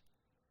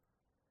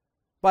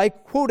 By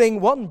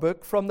quoting one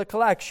book from the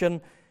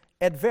collection,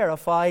 it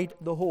verified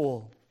the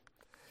whole.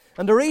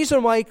 And the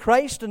reason why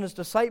Christ and his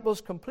disciples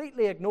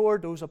completely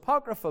ignored those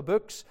Apocrypha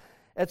books,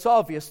 it's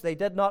obvious they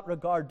did not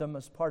regard them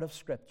as part of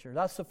Scripture.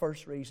 That's the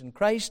first reason.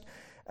 Christ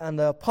and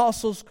the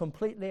apostles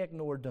completely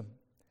ignored them.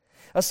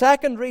 A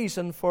second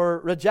reason for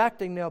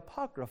rejecting the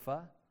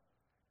Apocrypha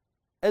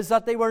is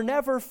that they were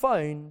never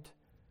found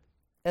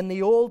in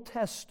the Old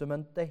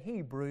Testament, the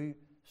Hebrew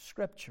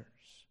Scriptures.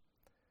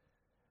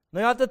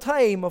 Now, at the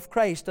time of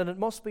Christ, and it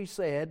must be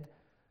said,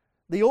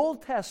 the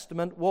Old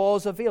Testament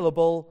was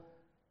available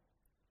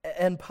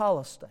in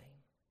Palestine.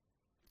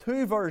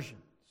 Two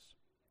versions.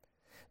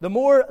 The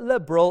more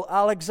liberal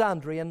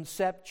Alexandrian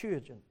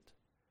Septuagint.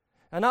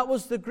 And that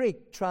was the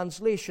Greek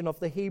translation of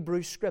the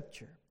Hebrew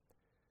Scripture.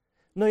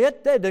 Now,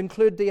 it did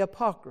include the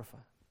Apocrypha.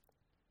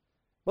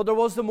 But there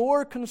was the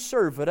more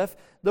conservative,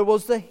 there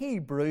was the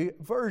Hebrew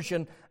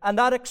version, and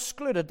that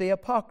excluded the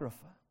Apocrypha.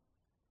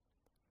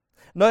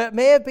 Now, it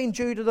may have been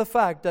due to the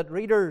fact that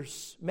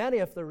many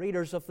of the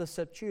readers of the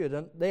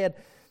Septuagint, they had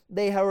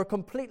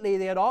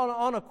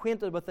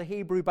unacquainted with the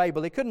Hebrew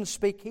Bible. They couldn't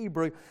speak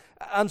Hebrew,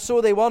 and so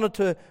they wanted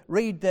to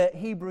read the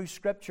Hebrew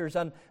Scriptures,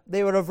 and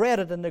they would have read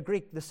it in the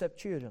Greek, the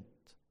Septuagint.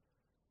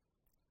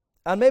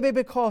 And maybe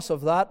because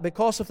of that,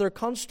 because of their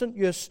constant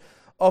use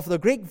of the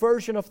Greek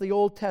version of the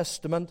Old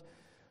Testament,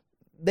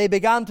 they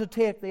began to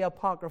take the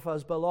Apocrypha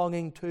as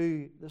belonging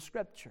to the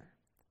Scripture.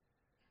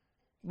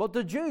 But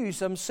the Jews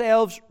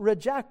themselves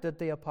rejected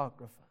the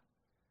Apocrypha.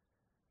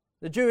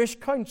 The Jewish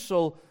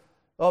Council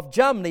of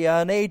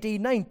Jamnia in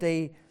AD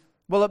 90,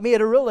 it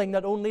made a ruling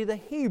that only the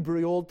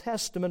Hebrew Old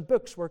Testament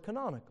books were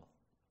canonical.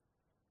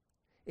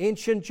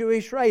 Ancient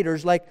Jewish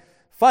writers like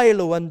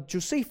Philo and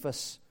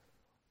Josephus,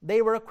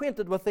 they were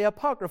acquainted with the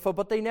Apocrypha,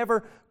 but they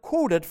never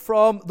quoted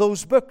from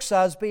those books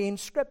as being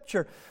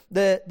Scripture.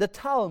 The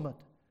Talmud,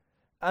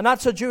 and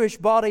that's a Jewish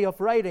body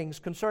of writings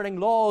concerning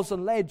laws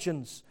and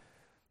legends.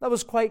 That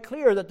was quite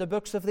clear that the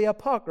books of the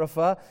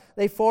Apocrypha,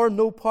 they form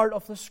no part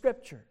of the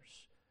Scriptures.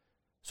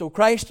 So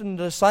Christ and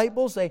the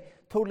disciples, they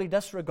totally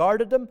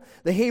disregarded them.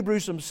 The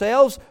Hebrews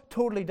themselves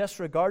totally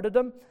disregarded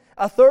them.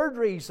 A third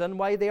reason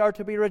why they are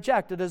to be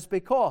rejected is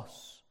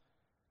because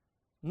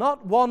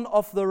not one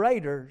of the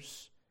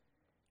writers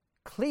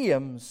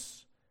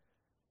claims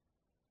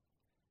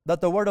that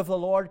the word of the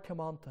Lord came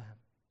unto him.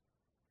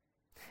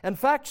 In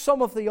fact,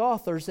 some of the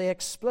authors, they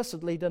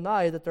explicitly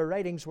deny that their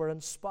writings were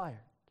inspired.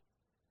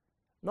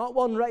 Not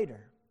one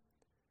writer.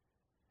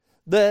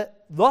 The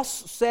 "thus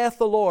saith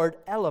the Lord"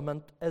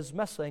 element is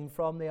missing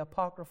from the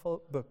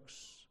apocryphal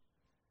books.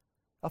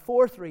 A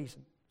fourth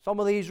reason. Some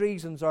of these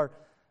reasons are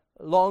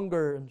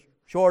longer and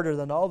shorter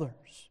than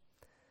others.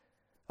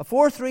 A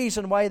fourth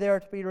reason why they are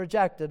to be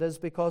rejected is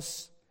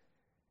because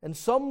in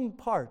some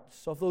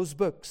parts of those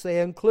books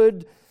they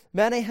include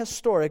many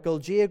historical,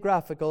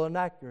 geographical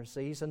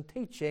inaccuracies and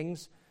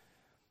teachings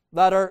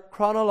that are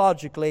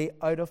chronologically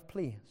out of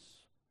place.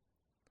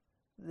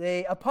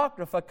 The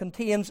Apocrypha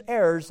contains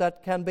errors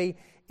that can be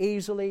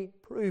easily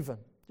proven.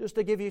 Just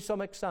to give you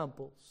some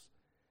examples.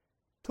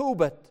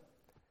 Tobit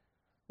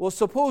was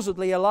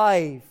supposedly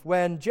alive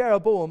when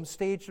Jeroboam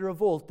staged a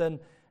revolt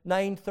in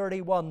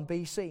 931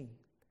 BC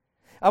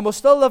and was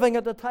still living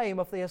at the time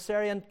of the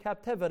Assyrian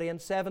captivity in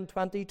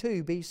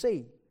 722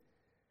 BC.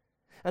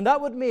 And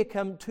that would make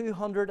him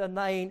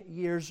 209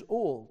 years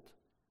old.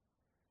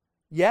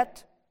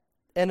 Yet,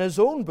 in his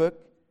own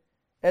book,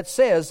 it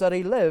says that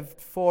he lived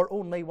for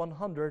only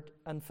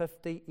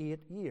 158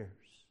 years.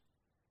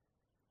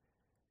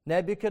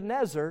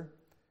 Nebuchadnezzar,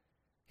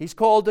 he's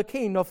called the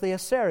king of the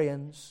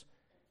Assyrians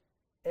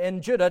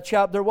in Judah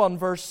chapter 1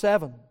 verse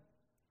 7.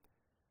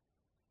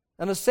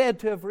 And is said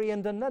to have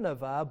reigned in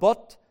Nineveh,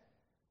 but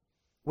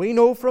we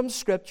know from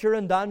Scripture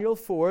in Daniel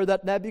 4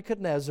 that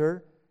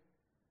Nebuchadnezzar,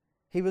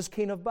 he was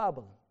king of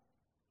Babylon.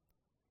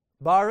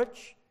 Baruch,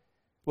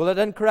 it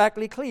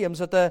incorrectly claims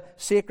that the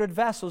sacred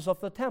vessels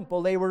of the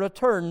temple, they were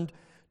returned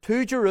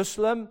to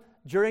Jerusalem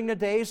during the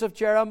days of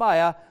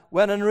Jeremiah,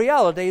 when in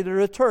reality they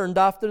returned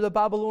after the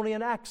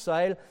Babylonian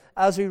exile,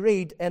 as we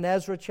read in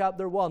Ezra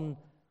chapter 1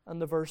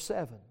 and the verse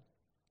 7.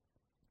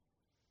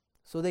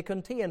 So they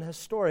contain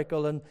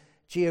historical and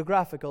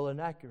geographical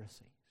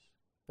inaccuracies.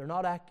 They're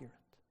not accurate.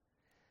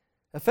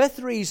 A fifth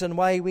reason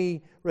why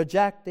we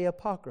reject the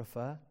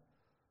Apocrypha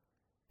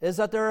is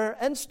that there are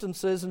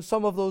instances in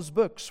some of those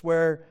books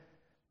where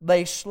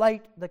they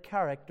slight the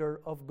character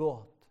of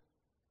God.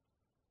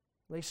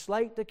 They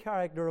slight the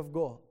character of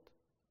God.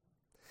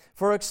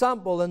 For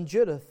example, in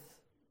Judith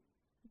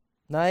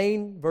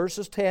 9,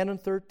 verses 10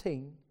 and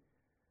 13,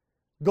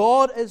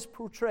 God is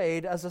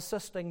portrayed as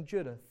assisting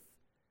Judith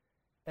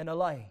in a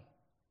lie.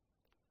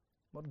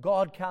 But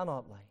God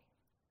cannot lie.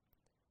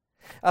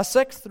 A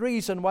sixth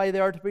reason why they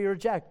are to be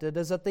rejected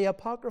is that the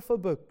Apocrypha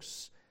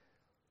books,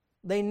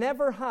 they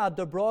never had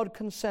the broad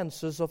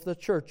consensus of the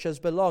church as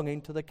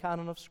belonging to the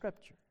canon of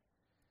Scripture.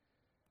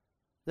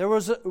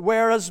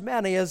 Were as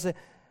many as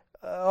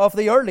of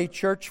the early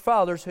church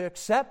fathers who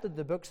accepted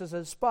the books as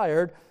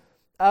inspired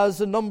as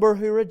the number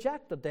who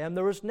rejected them.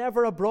 There was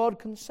never a broad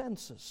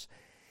consensus.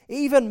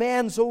 even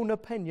men's own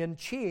opinion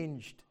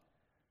changed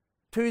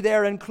to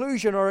their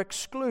inclusion or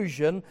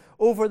exclusion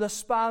over the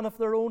span of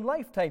their own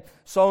lifetime.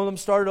 Some of them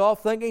started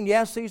off thinking,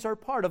 yes, these are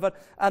part of it,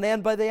 and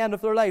then by the end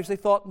of their lives they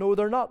thought, no,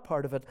 they're not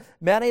part of it.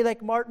 Many,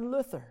 like Martin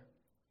Luther,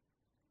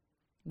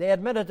 they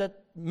admitted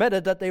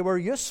that they were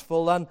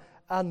useful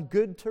and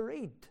good to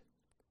read.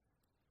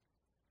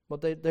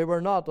 But they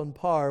were not on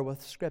par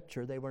with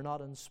Scripture. They were not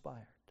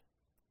inspired.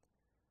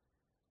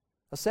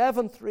 A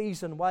seventh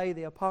reason why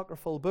the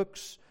apocryphal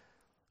books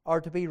are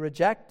to be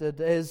rejected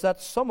is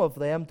that some of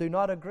them do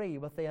not agree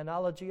with the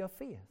analogy of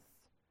faith.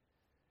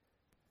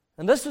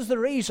 And this is the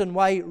reason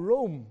why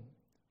Rome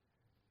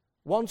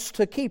wants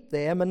to keep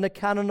them in the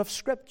canon of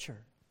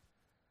Scripture.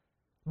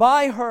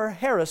 By her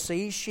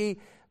heresy,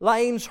 she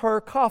lines her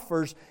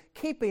coffers,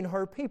 keeping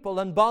her people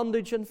in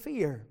bondage and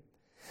fear.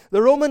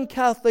 The Roman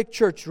Catholic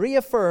Church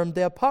reaffirmed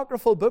the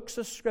apocryphal books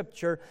of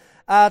Scripture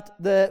at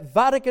the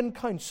Vatican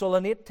Council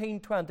in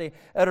 1820. It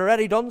had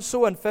already done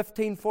so in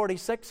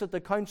 1546 at the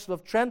Council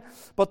of Trent,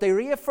 but they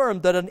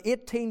reaffirmed it in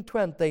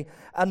 1820.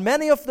 And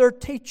many of their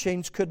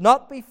teachings could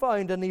not be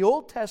found in the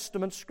Old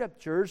Testament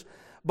Scriptures,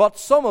 but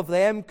some of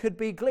them could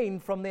be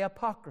gleaned from the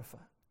Apocrypha.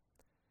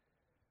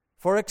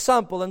 For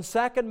example, in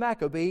 2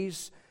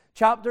 Maccabees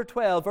chapter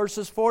 12,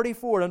 verses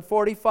 44 and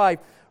 45,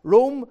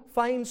 Rome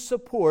finds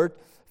support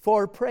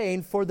for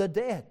praying for the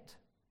dead,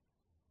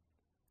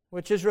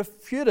 which is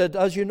refuted,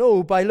 as you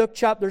know, by Luke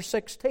chapter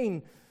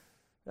 16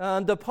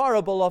 and the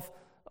parable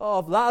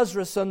of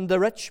Lazarus and the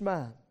rich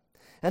man.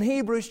 In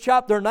Hebrews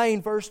chapter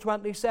 9, verse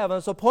 27,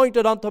 it's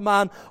appointed unto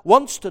man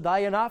once to die,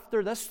 and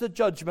after this the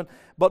judgment.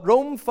 But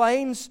Rome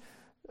finds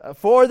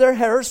for their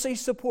heresy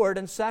support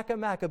in 2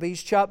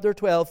 Maccabees chapter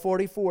 12,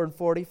 44 and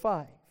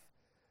 45.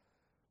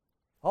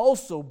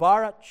 Also,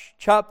 Baruch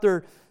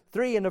chapter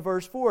 3 and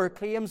verse 4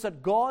 claims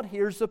that God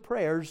hears the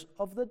prayers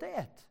of the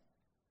dead.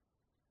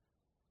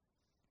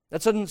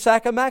 That's in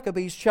 2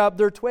 Maccabees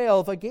chapter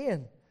 12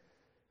 again,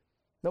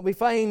 that we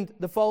find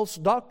the false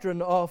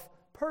doctrine of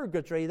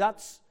purgatory.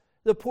 That's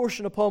the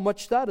portion upon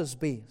which that is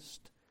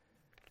based.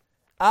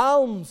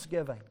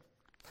 Almsgiving,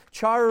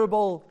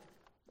 charitable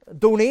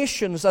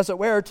donations, as it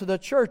were, to the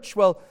church,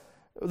 well,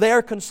 they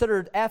are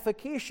considered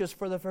efficacious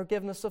for the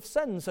forgiveness of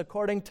sins,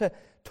 according to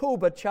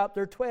Tobit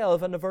chapter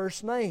 12 and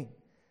verse 9.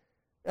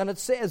 And it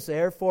says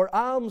there, for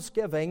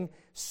almsgiving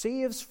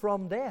saves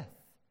from death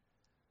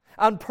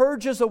and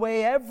purges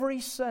away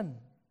every sin.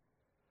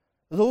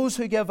 Those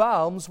who give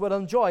alms will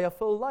enjoy a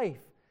full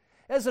life.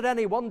 Is it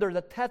any wonder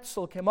that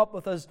Tetzel came up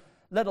with his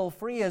little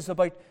phrase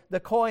about the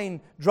coin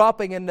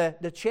dropping in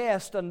the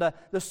chest and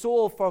the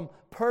soul from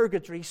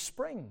purgatory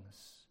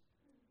springs?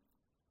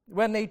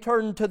 When they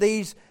turned to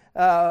these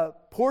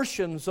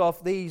portions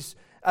of these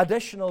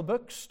additional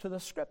books to the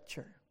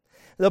Scripture.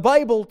 The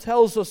Bible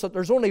tells us that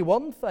there's only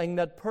one thing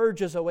that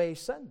purges away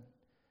sin,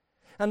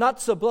 and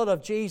that's the blood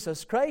of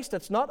Jesus Christ.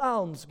 It's not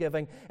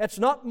almsgiving. It's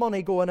not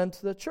money going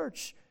into the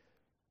church.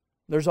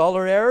 There's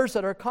other errors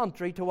that are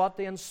contrary to what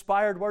the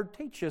inspired Word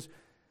teaches.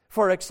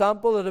 For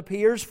example, it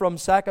appears from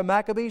 2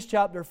 Maccabees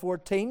chapter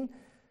 14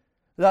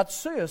 that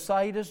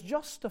suicide is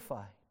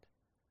justified.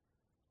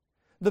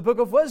 The Book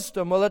of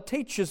Wisdom, well, it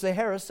teaches the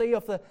heresy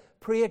of the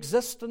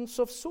pre-existence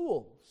of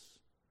souls.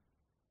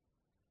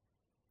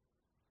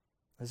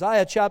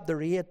 Isaiah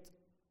chapter 8 and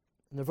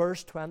the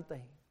verse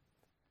 20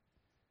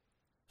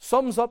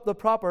 sums up the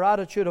proper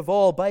attitude of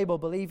all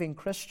Bible-believing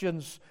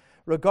Christians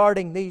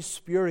regarding these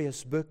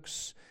spurious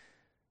books.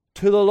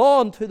 To the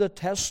law and to the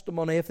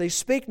testimony, if they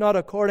speak not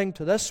according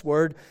to this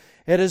word,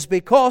 it is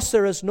because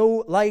there is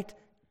no light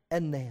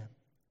in them.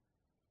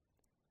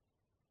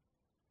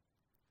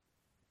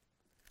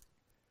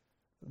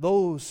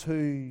 Those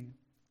who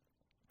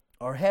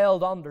are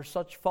held under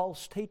such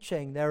false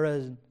teaching, there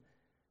is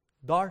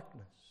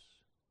darkness.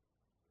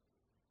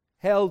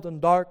 Held in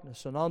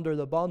darkness and under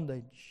the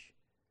bondage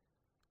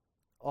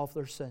of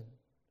their sin.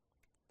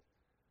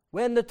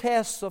 When the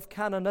tests of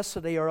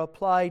canonicity are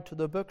applied to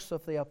the books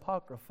of the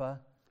Apocrypha,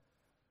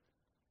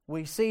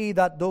 we see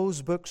that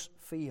those books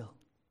fail.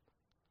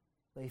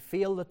 They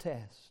fail the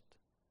test.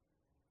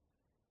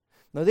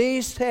 Now,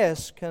 these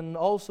tests can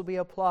also be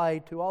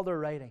applied to other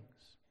writings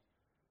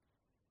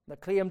that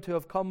claim to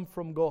have come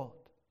from God.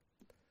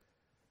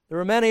 There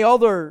are many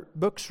other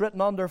books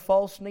written under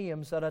false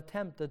names that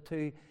attempted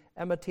to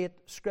imitate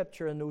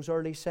Scripture in those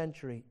early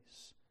centuries.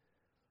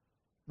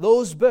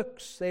 Those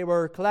books, they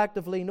were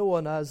collectively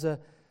known as a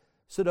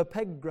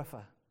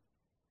pseudepigrapha.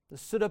 The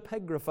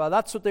pseudepigrapha,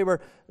 that's what they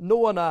were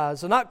known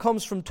as. And that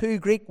comes from two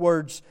Greek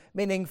words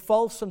meaning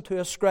false and to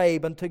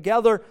ascribe. And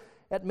together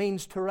it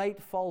means to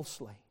write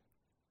falsely.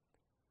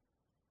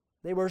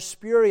 They were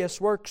spurious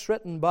works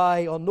written by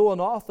unknown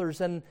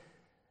authors, and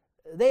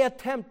they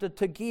attempted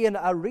to gain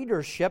a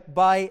readership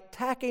by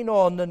tacking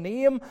on the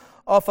name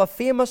of a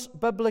famous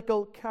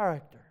biblical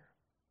character.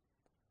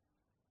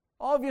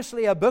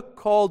 Obviously, a book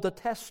called the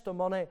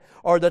Testimony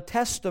or the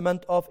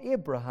Testament of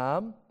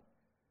Abraham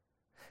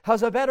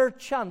has a better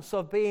chance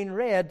of being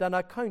read than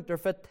a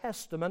counterfeit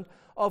testament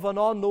of an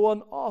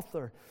unknown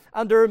author.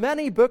 And there are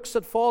many books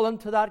that fall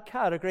into that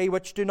category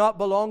which do not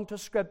belong to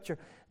Scripture.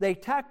 They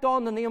tacked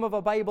on the name of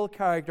a Bible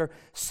character,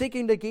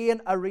 seeking to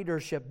gain a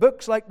readership.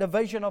 Books like the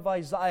Vision of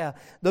Isaiah,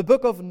 the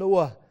Book of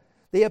Noah,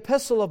 the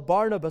Epistle of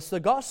Barnabas,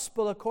 the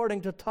Gospel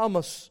according to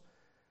Thomas,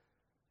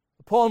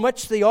 upon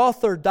which the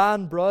author,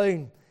 Dan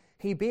Brown,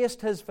 he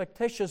based his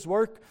fictitious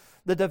work,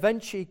 the Da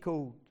Vinci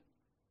Code.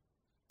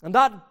 And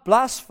that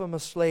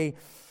blasphemously,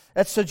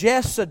 it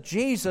suggests that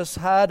Jesus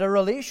had a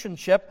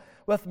relationship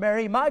with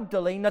Mary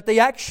Magdalene, that they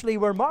actually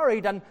were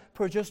married and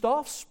produced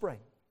offspring.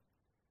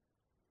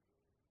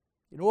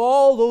 You know,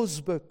 all those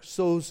books,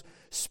 those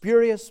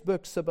spurious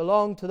books that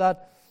belong to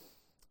that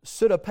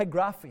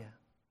pseudepigraphia,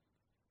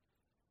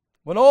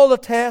 when all the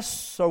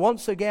tests are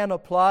once again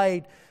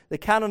applied, the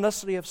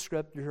canonicity of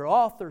Scripture,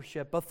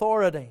 authorship,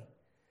 authority,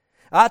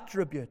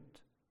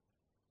 attribute,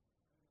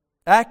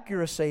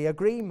 accuracy,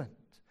 agreement,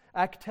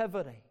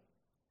 activity,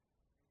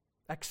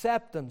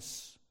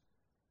 acceptance,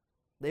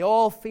 they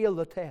all fail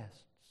the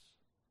tests.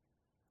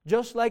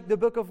 Just like the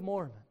Book of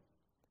Mormon,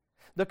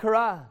 the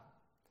Quran,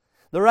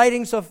 the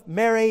writings of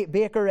Mary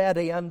Baker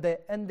Eddy and the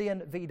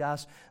Indian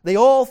Vedas, they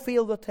all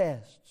fail the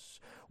tests.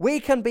 We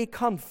can be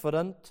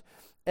confident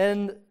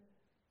in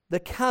the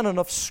canon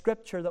of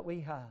Scripture that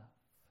we have.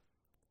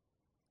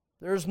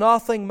 There's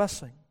nothing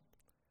missing.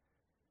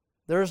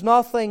 There's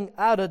nothing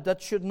added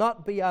that should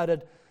not be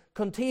added.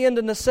 Contained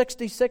in the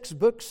 66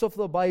 books of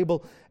the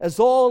Bible is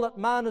all that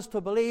man is to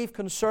believe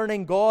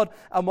concerning God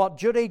and what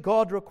duty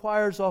God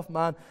requires of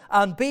man.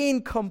 And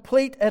being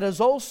complete, it is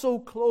also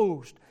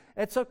closed.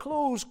 It's a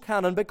closed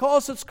canon.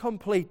 Because it's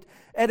complete,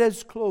 it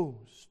is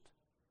closed.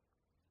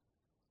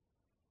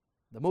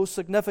 The most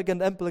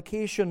significant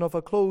implication of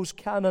a closed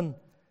canon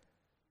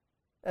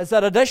is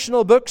that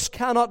additional books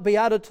cannot be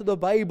added to the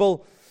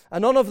Bible,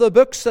 and none of the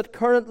books that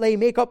currently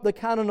make up the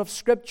canon of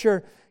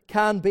Scripture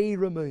can be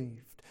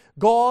removed.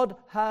 God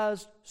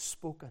has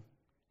spoken.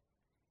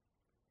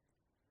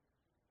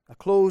 A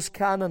closed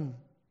canon.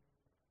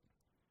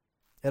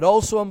 It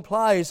also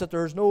implies that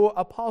there is no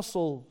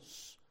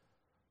apostles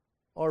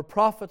or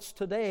prophets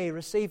today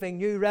receiving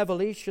new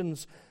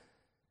revelations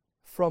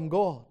from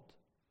God.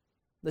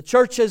 The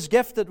church is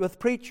gifted with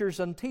preachers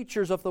and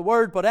teachers of the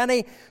Word, but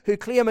any who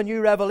claim a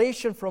new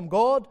revelation from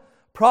God,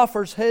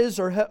 proffers his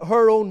or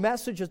her own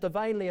message as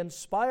divinely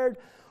inspired,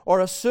 or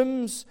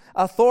assumes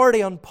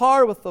authority on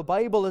par with the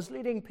Bible, is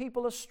leading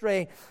people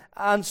astray.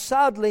 And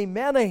sadly,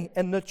 many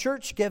in the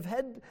church give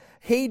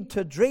heed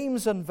to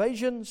dreams and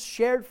visions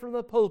shared from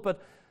the pulpit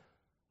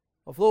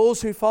of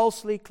those who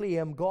falsely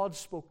claim, God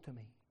spoke to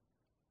me.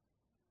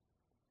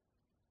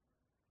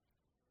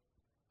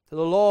 To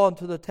the law and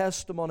to the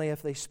testimony,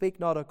 if they speak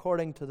not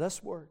according to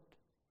this word,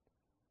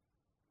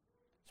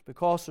 it's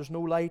because there's no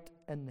light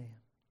in them.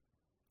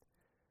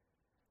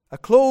 A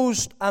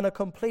closed and a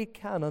complete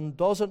canon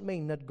doesn't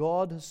mean that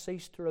God has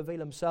ceased to reveal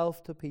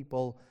Himself to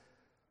people,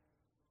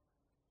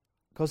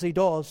 because He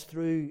does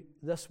through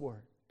this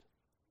Word.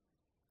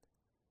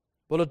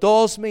 But it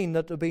does mean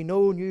that there will be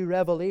no new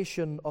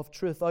revelation of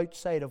truth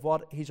outside of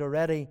what He's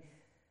already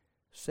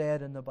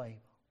said in the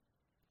Bible.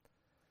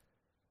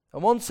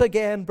 And once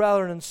again,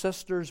 brethren and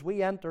sisters,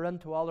 we enter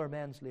into other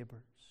men's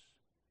labours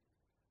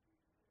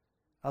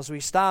as we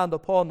stand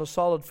upon the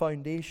solid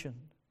foundation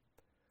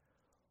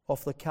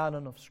of the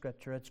canon of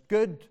Scripture. It's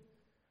good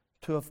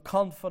to have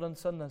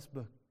confidence in this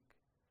book.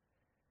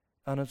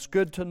 And it's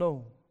good to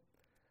know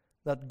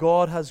that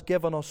God has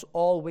given us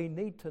all we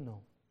need to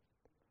know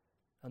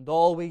and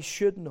all we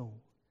should know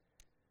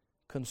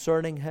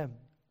concerning Him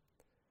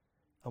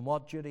and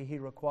what duty He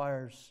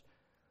requires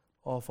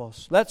of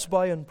us. Let's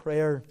bow in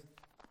prayer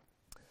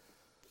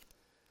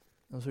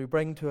as we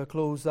bring to a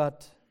close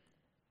that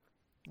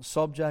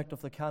subject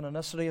of the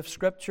canonicity of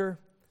Scripture.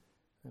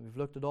 And we've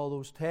looked at all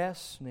those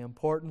tests and the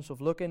importance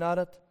of looking at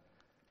it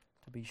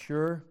to be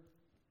sure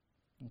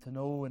and to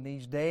know in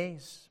these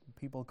days when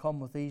people come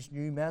with these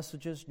new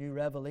messages, new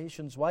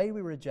revelations, why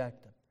we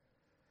reject them.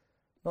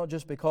 Not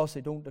just because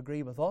they don't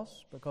agree with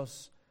us,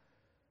 because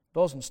it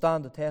doesn't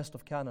stand the test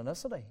of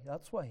canonicity.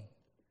 That's why.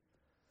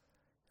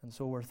 And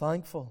so we're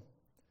thankful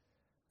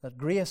that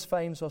grace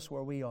finds us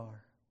where we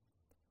are.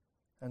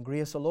 And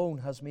grace alone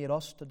has made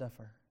us to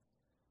differ.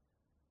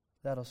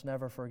 Let us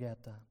never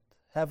forget that.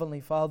 Heavenly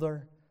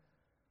Father,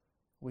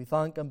 we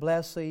thank and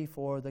bless Thee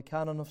for the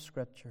canon of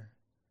Scripture.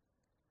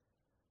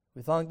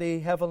 We thank Thee,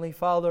 Heavenly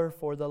Father,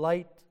 for the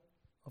light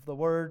of the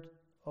Word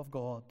of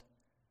God.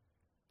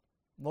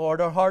 Lord,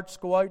 our hearts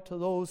go out to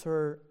those who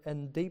are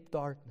in deep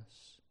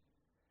darkness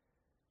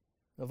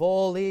of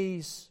all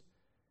these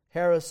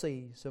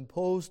heresies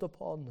imposed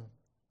upon them,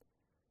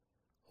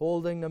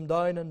 holding them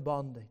down in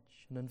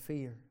bondage and in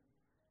fear.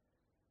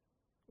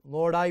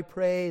 Lord, I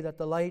pray that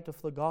the light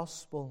of the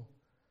gospel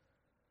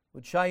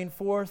would shine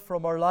forth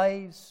from our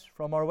lives,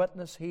 from our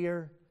witness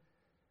here.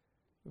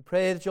 We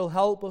pray that You'll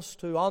help us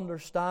to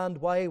understand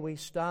why we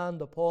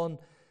stand upon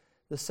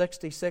the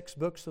 66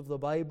 books of the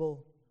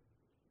Bible.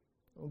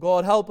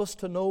 God, help us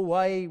to know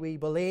why we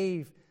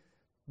believe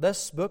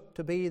this book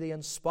to be the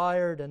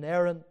inspired,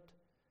 inerrant,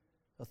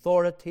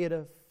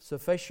 authoritative,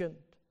 sufficient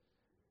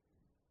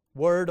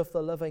Word of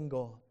the living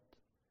God.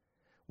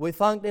 We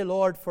thank Thee,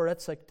 Lord, for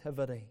its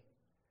activity.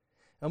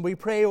 And we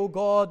pray, O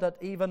God, that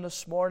even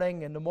this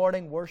morning, in the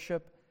morning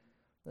worship,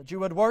 that You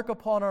would work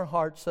upon our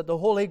hearts, that the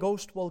Holy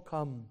Ghost will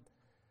come,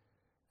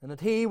 and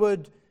that He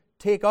would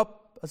take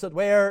up, as it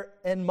were,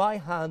 in my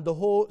hand, the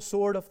whole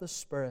sword of the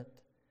Spirit.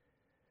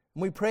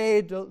 And we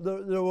pray there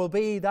will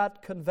be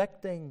that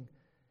convicting,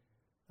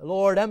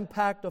 Lord,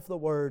 impact of the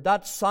Word,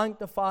 that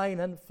sanctifying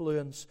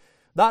influence,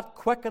 that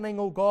quickening,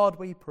 O God,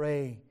 we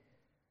pray.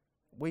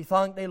 We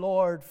thank Thee,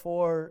 Lord,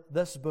 for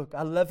this book,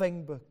 a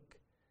living book,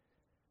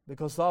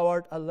 because Thou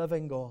art a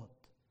living God.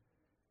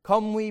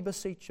 Come, we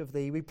beseech of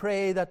Thee. We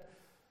pray that,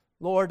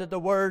 Lord, that the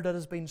Word that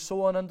has been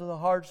sown into the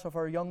hearts of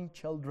our young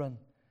children,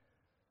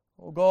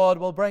 O God,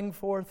 will bring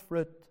forth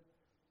fruit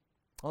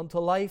unto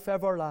life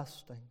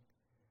everlasting.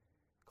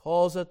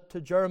 Cause it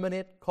to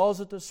germinate, cause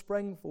it to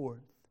spring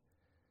forth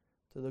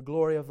to the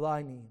glory of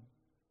Thy name.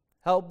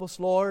 Help us,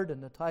 Lord,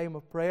 in the time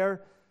of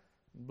prayer.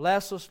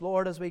 Bless us,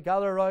 Lord, as we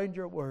gather around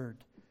Your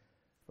Word.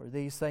 For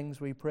these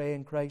things we pray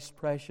in Christ's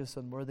precious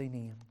and worthy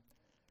name.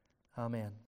 Amen.